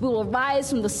states. We will rise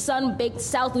from the sun-baked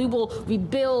south. We will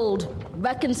rebuild,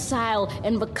 reconcile,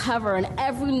 and recover in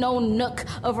every known nook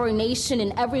of our nation,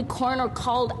 in every corner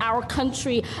called our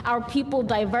country. Our people,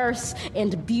 diverse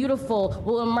and beautiful,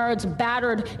 will emerge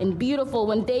battered and beautiful.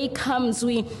 When day comes,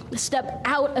 we step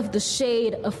out of the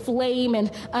shade of flame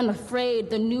and unafraid.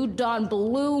 The new dawn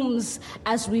blooms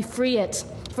as we free it.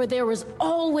 For there is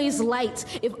always light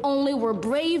if only we're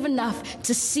brave enough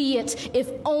to see it, if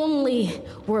only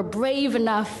we're brave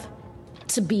enough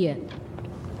to be it.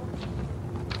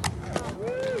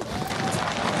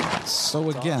 So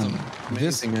again,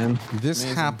 Amazing, this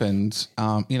happened,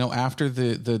 after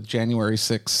the January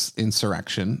 6th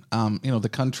insurrection. The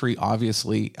country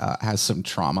obviously has some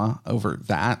trauma over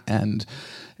that, and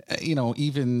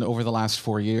even over the last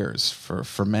 4 years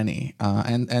for many,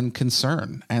 and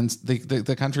concern. And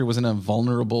the country was in a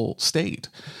vulnerable state,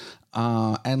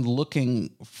 and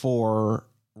looking for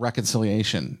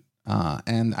reconciliation.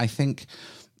 And I think,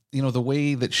 the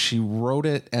way that she wrote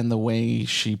it and the way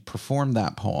she performed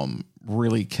that poem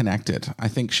really connected. I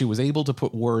think she was able to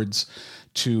put words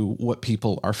to what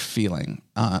people are feeling.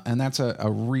 And that's a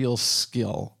real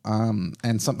skill,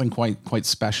 and something quite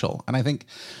special. And I think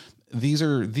these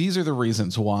are the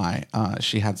reasons why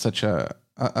she had such a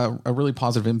really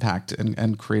positive impact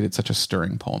and created such a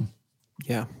stirring poem.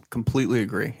 Yeah, completely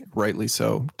agree. Rightly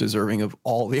so. Deserving of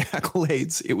all the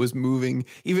accolades. It was moving.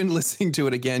 Even listening to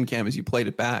it again, Cam, as you played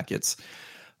it back, it's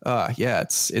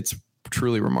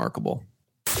truly remarkable.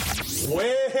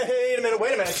 Wait a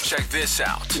minute. Check this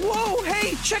out. Whoa,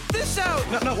 hey, check this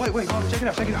out. No, wait. Check it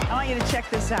out. I want you to check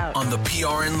this out. On the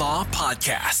PR and Law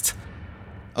podcast.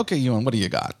 Okay, Ewan, what do you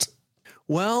got?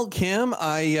 Well, Cam,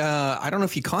 I don't know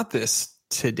if you caught this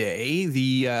today,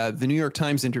 the New York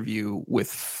Times interview with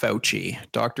Fauci,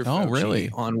 Dr. Fauci, really?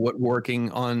 On what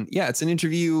working on. Yeah, it's an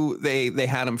interview. They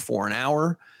had him for an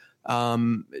hour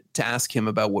to ask him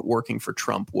about what working for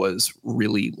Trump was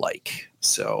really like.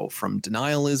 So from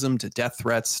denialism to death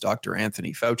threats, Dr.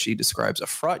 Anthony Fauci describes a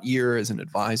fraught year as an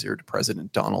advisor to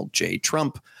President Donald J.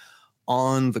 Trump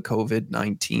on the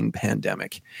COVID-19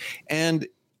 pandemic. And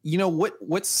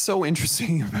what's so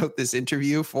interesting about this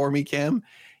interview for me, Cam,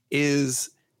 is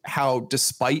how,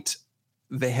 despite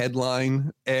the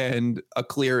headline and a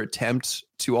clear attempt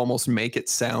to almost make it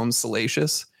sound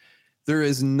salacious, there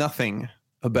is nothing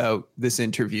about this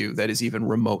interview that is even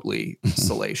remotely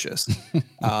salacious.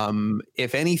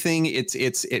 If anything,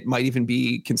 it might even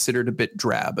be considered a bit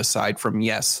drab, aside from,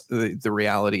 yes, the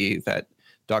reality that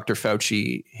Dr.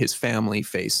 Fauci, his family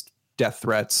faced death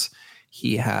threats.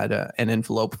 He had an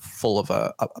envelope full of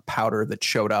a powder that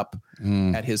showed up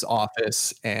at his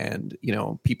office, and, you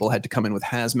know, people had to come in with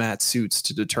hazmat suits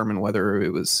to determine whether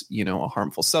it was, you know, a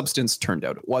harmful substance. Turned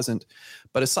out it wasn't.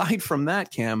 But aside from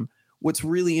that, Cam, what's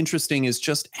really interesting is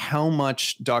just how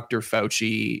much Dr.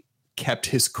 Fauci kept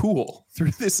his cool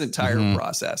through this entire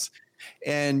process.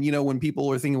 And, you know, when people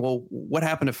were thinking, well, what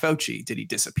happened to Fauci? Did he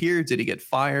disappear? Did he get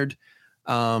fired?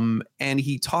 And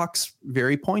he talks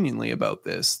very poignantly about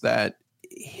this, that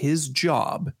his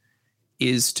job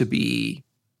is to be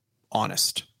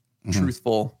honest,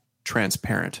 truthful,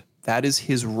 transparent. That is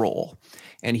his role.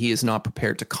 And he is not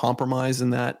prepared to compromise in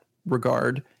that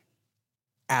regard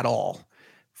at all.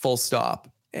 Full stop.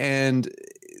 And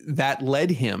that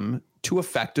led him to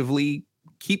effectively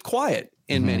keep quiet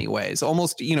in many ways.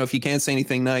 Almost, you know, if you can't say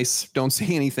anything nice, don't say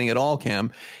anything at all,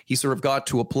 Cam. He sort of got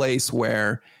to a place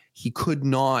where he could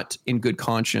not, in good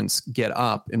conscience, get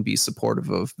up and be supportive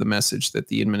of the message that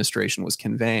the administration was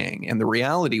conveying. And the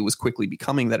reality was quickly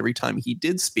becoming that every time he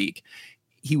did speak,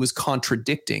 he was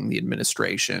contradicting the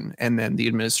administration. And then the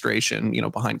administration, you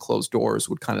know, behind closed doors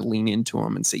would kind of lean into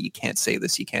him and say, you can't say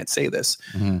this, you can't say this.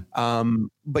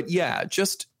 But yeah,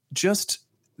 just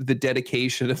the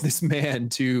dedication of this man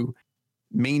to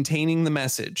maintaining the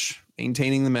message,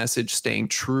 staying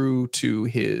true to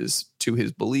his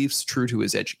beliefs, true to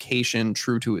his education,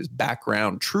 true to his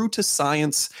background, true to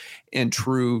science, and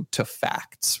true to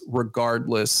facts,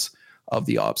 regardless of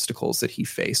the obstacles that he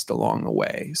faced along the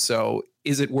way. So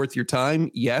is it worth your time?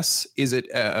 Yes. Is it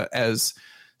as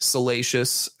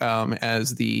salacious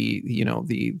as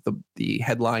the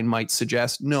headline might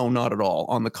suggest? No, not at all.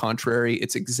 On the contrary,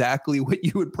 it's exactly what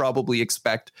you would probably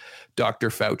expect Dr.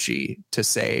 Fauci to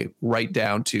say, right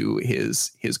down to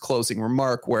his closing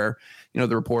remark, where, you know,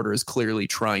 the reporter is clearly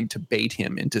trying to bait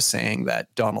him into saying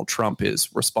that Donald Trump is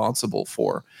responsible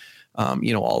for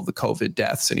all the COVID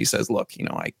deaths. And he says, look, you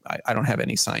know, I don't have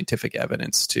any scientific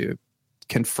evidence to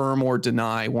confirm or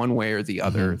deny one way or the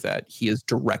other that he is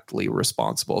directly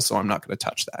responsible. So I'm not going to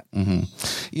touch that.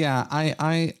 Yeah,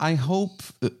 I hope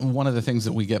one of the things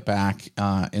that we get back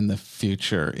in the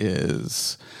future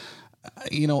is,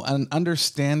 you know, an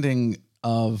understanding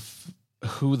of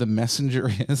who the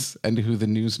messenger is and who the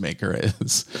newsmaker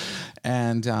is.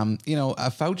 And,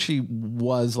 Fauci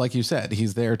was, like you said,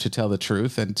 he's there to tell the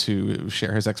truth and to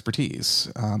share his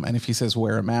expertise. And if he says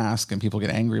wear a mask and people get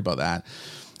angry about that,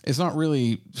 it's not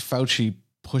really Fauci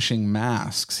pushing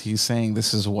masks. He's saying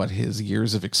this is what his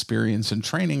years of experience and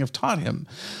training have taught him.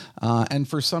 And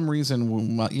for some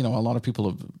reason, you know, a lot of people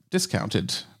have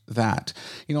discounted that.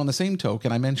 You know, on the same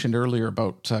token, I mentioned earlier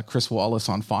about Chris Wallace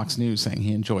on Fox News saying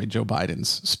he enjoyed Joe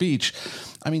Biden's speech.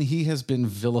 I mean, he has been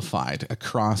vilified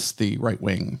across the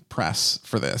right-wing press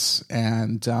for this.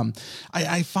 And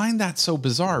I find that so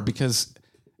bizarre because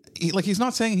he's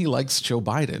not saying he likes Joe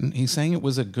Biden. He's saying it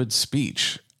was a good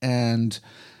speech. And,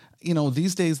 you know,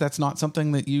 these days, that's not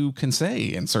something that you can say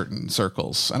in certain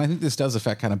circles. And I think this does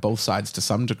affect kind of both sides to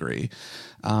some degree.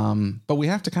 But we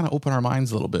have to kind of open our minds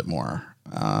a little bit more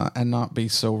and not be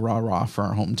so rah-rah for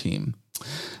our home team.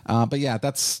 But yeah,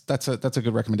 that's a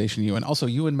good recommendation, Ewan. Also,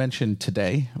 Ewan mentioned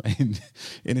today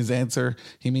in his answer.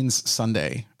 He means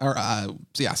Sunday. Or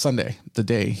Sunday, the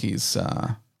day he's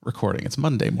recording. It's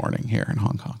Monday morning here in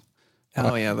Hong Kong.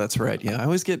 Oh, yeah, that's right. Yeah, I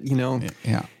always get,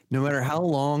 no matter how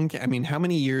long, I mean, how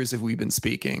many years have we been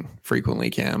speaking frequently,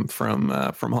 Cam, from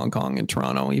Hong Kong and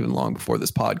Toronto, even long before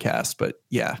this podcast? But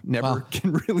yeah, never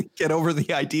can really get over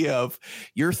the idea of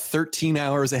you're 13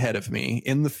 hours ahead of me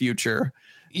in the future.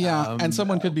 Yeah, and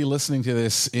someone could be listening to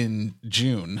this in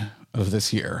June of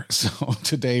this year, so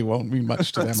today won't be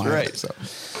much to them either. Right. So.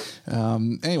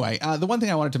 Anyway, the one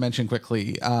thing I wanted to mention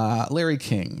quickly, Larry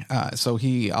King. So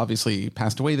he obviously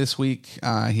passed away this week.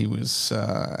 He was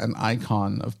an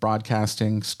icon of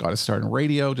broadcasting, got his start in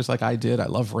radio, just like I did. I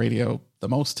love radio the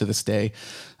most to this day,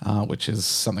 which is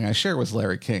something I share with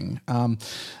Larry King.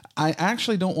 I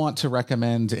actually don't want to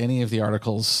recommend any of the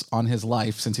articles on his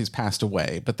life since he's passed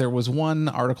away, but there was one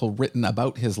article written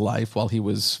about his life while he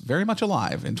was very much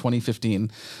alive in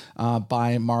 2015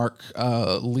 by Mark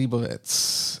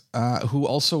Leibovitz, who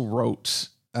also wrote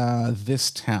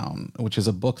This Town, which is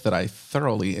a book that I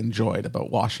thoroughly enjoyed about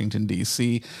Washington,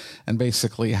 D.C., and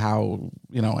basically how,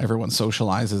 you know, everyone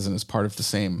socializes and is part of the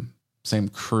same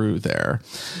crew there.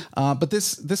 But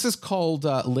this is called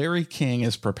Larry King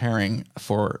is Preparing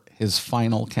for His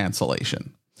Final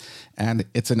Cancellation. And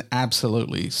it's an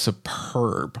absolutely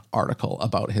superb article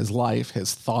about his life,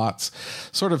 his thoughts,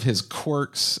 sort of his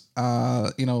quirks.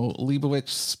 Leibowitz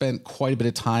spent quite a bit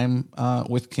of time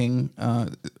with King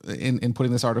in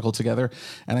putting this article together.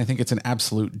 And I think it's an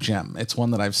absolute gem. It's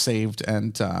one that I've saved.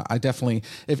 And I definitely,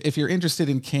 if you're interested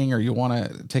in King or you want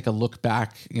to take a look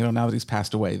back, now that he's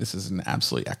passed away, this is an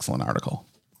absolutely excellent article.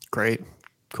 Great.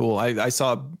 Cool. I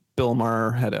saw Bill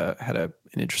Maher had an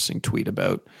interesting tweet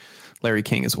about Larry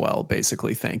King as well,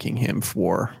 basically thanking him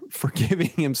for giving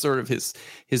him sort of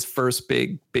his first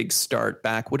big start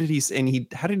back. What did he say? And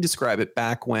how did he describe it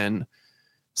back when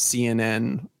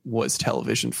CNN was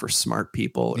television for smart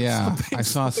people? Yeah, I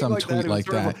saw some tweet like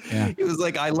that. Yeah. It was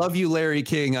like, I love you, Larry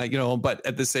King, but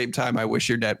at the same time, I wish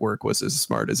your network was as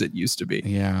smart as it used to be.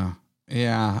 Yeah.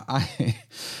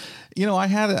 I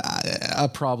had a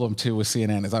problem too with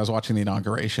CNN as I was watching the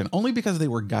inauguration, only because they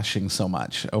were gushing so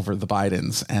much over the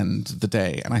Bidens and the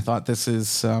day. And I thought this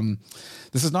is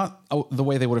not the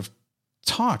way they would have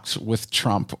talked with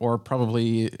Trump or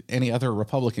probably any other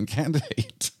Republican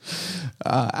candidate.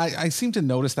 I seem to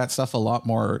notice that stuff a lot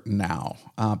more now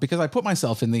because I put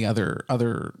myself in the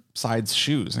other side's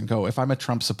shoes and go, if I'm a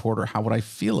Trump supporter, how would I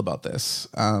feel about this?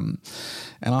 And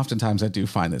oftentimes I do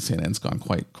find that CNN's gone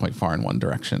quite far in one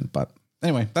direction. But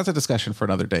anyway, that's a discussion for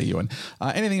another day, Ewan.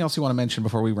 Anything else you want to mention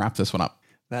before we wrap this one up?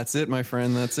 That's it, my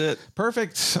friend. That's it.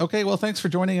 Perfect. Okay. Well, thanks for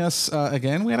joining us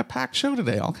again. We had a packed show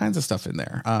today, all kinds of stuff in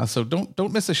there. So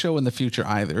don't miss a show in the future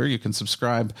either. You can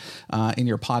subscribe in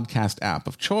your podcast app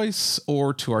of choice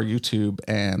or to our YouTube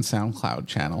and SoundCloud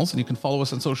channels. And you can follow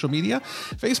us on social media,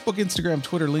 Facebook, Instagram,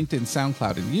 Twitter, LinkedIn,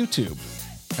 SoundCloud, and YouTube.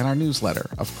 And our newsletter,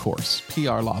 of course,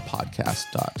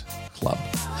 prlawpodcast.club.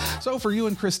 So for you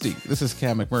and Christy, this is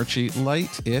Cam McMurtry.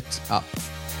 Light it up.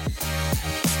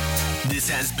 This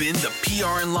has been the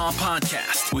PR and Law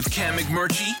Podcast with Cam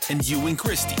McMurtry and Ewan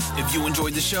Christie. If you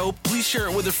enjoyed the show, please share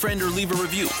it with a friend or leave a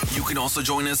review. You can also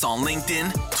join us on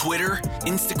LinkedIn, Twitter,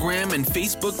 Instagram, and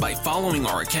Facebook by following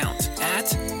our account at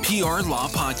PR Law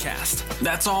Podcast.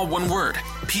 That's all one word,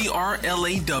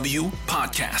 PRLAW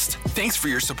Podcast. Thanks for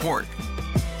your support.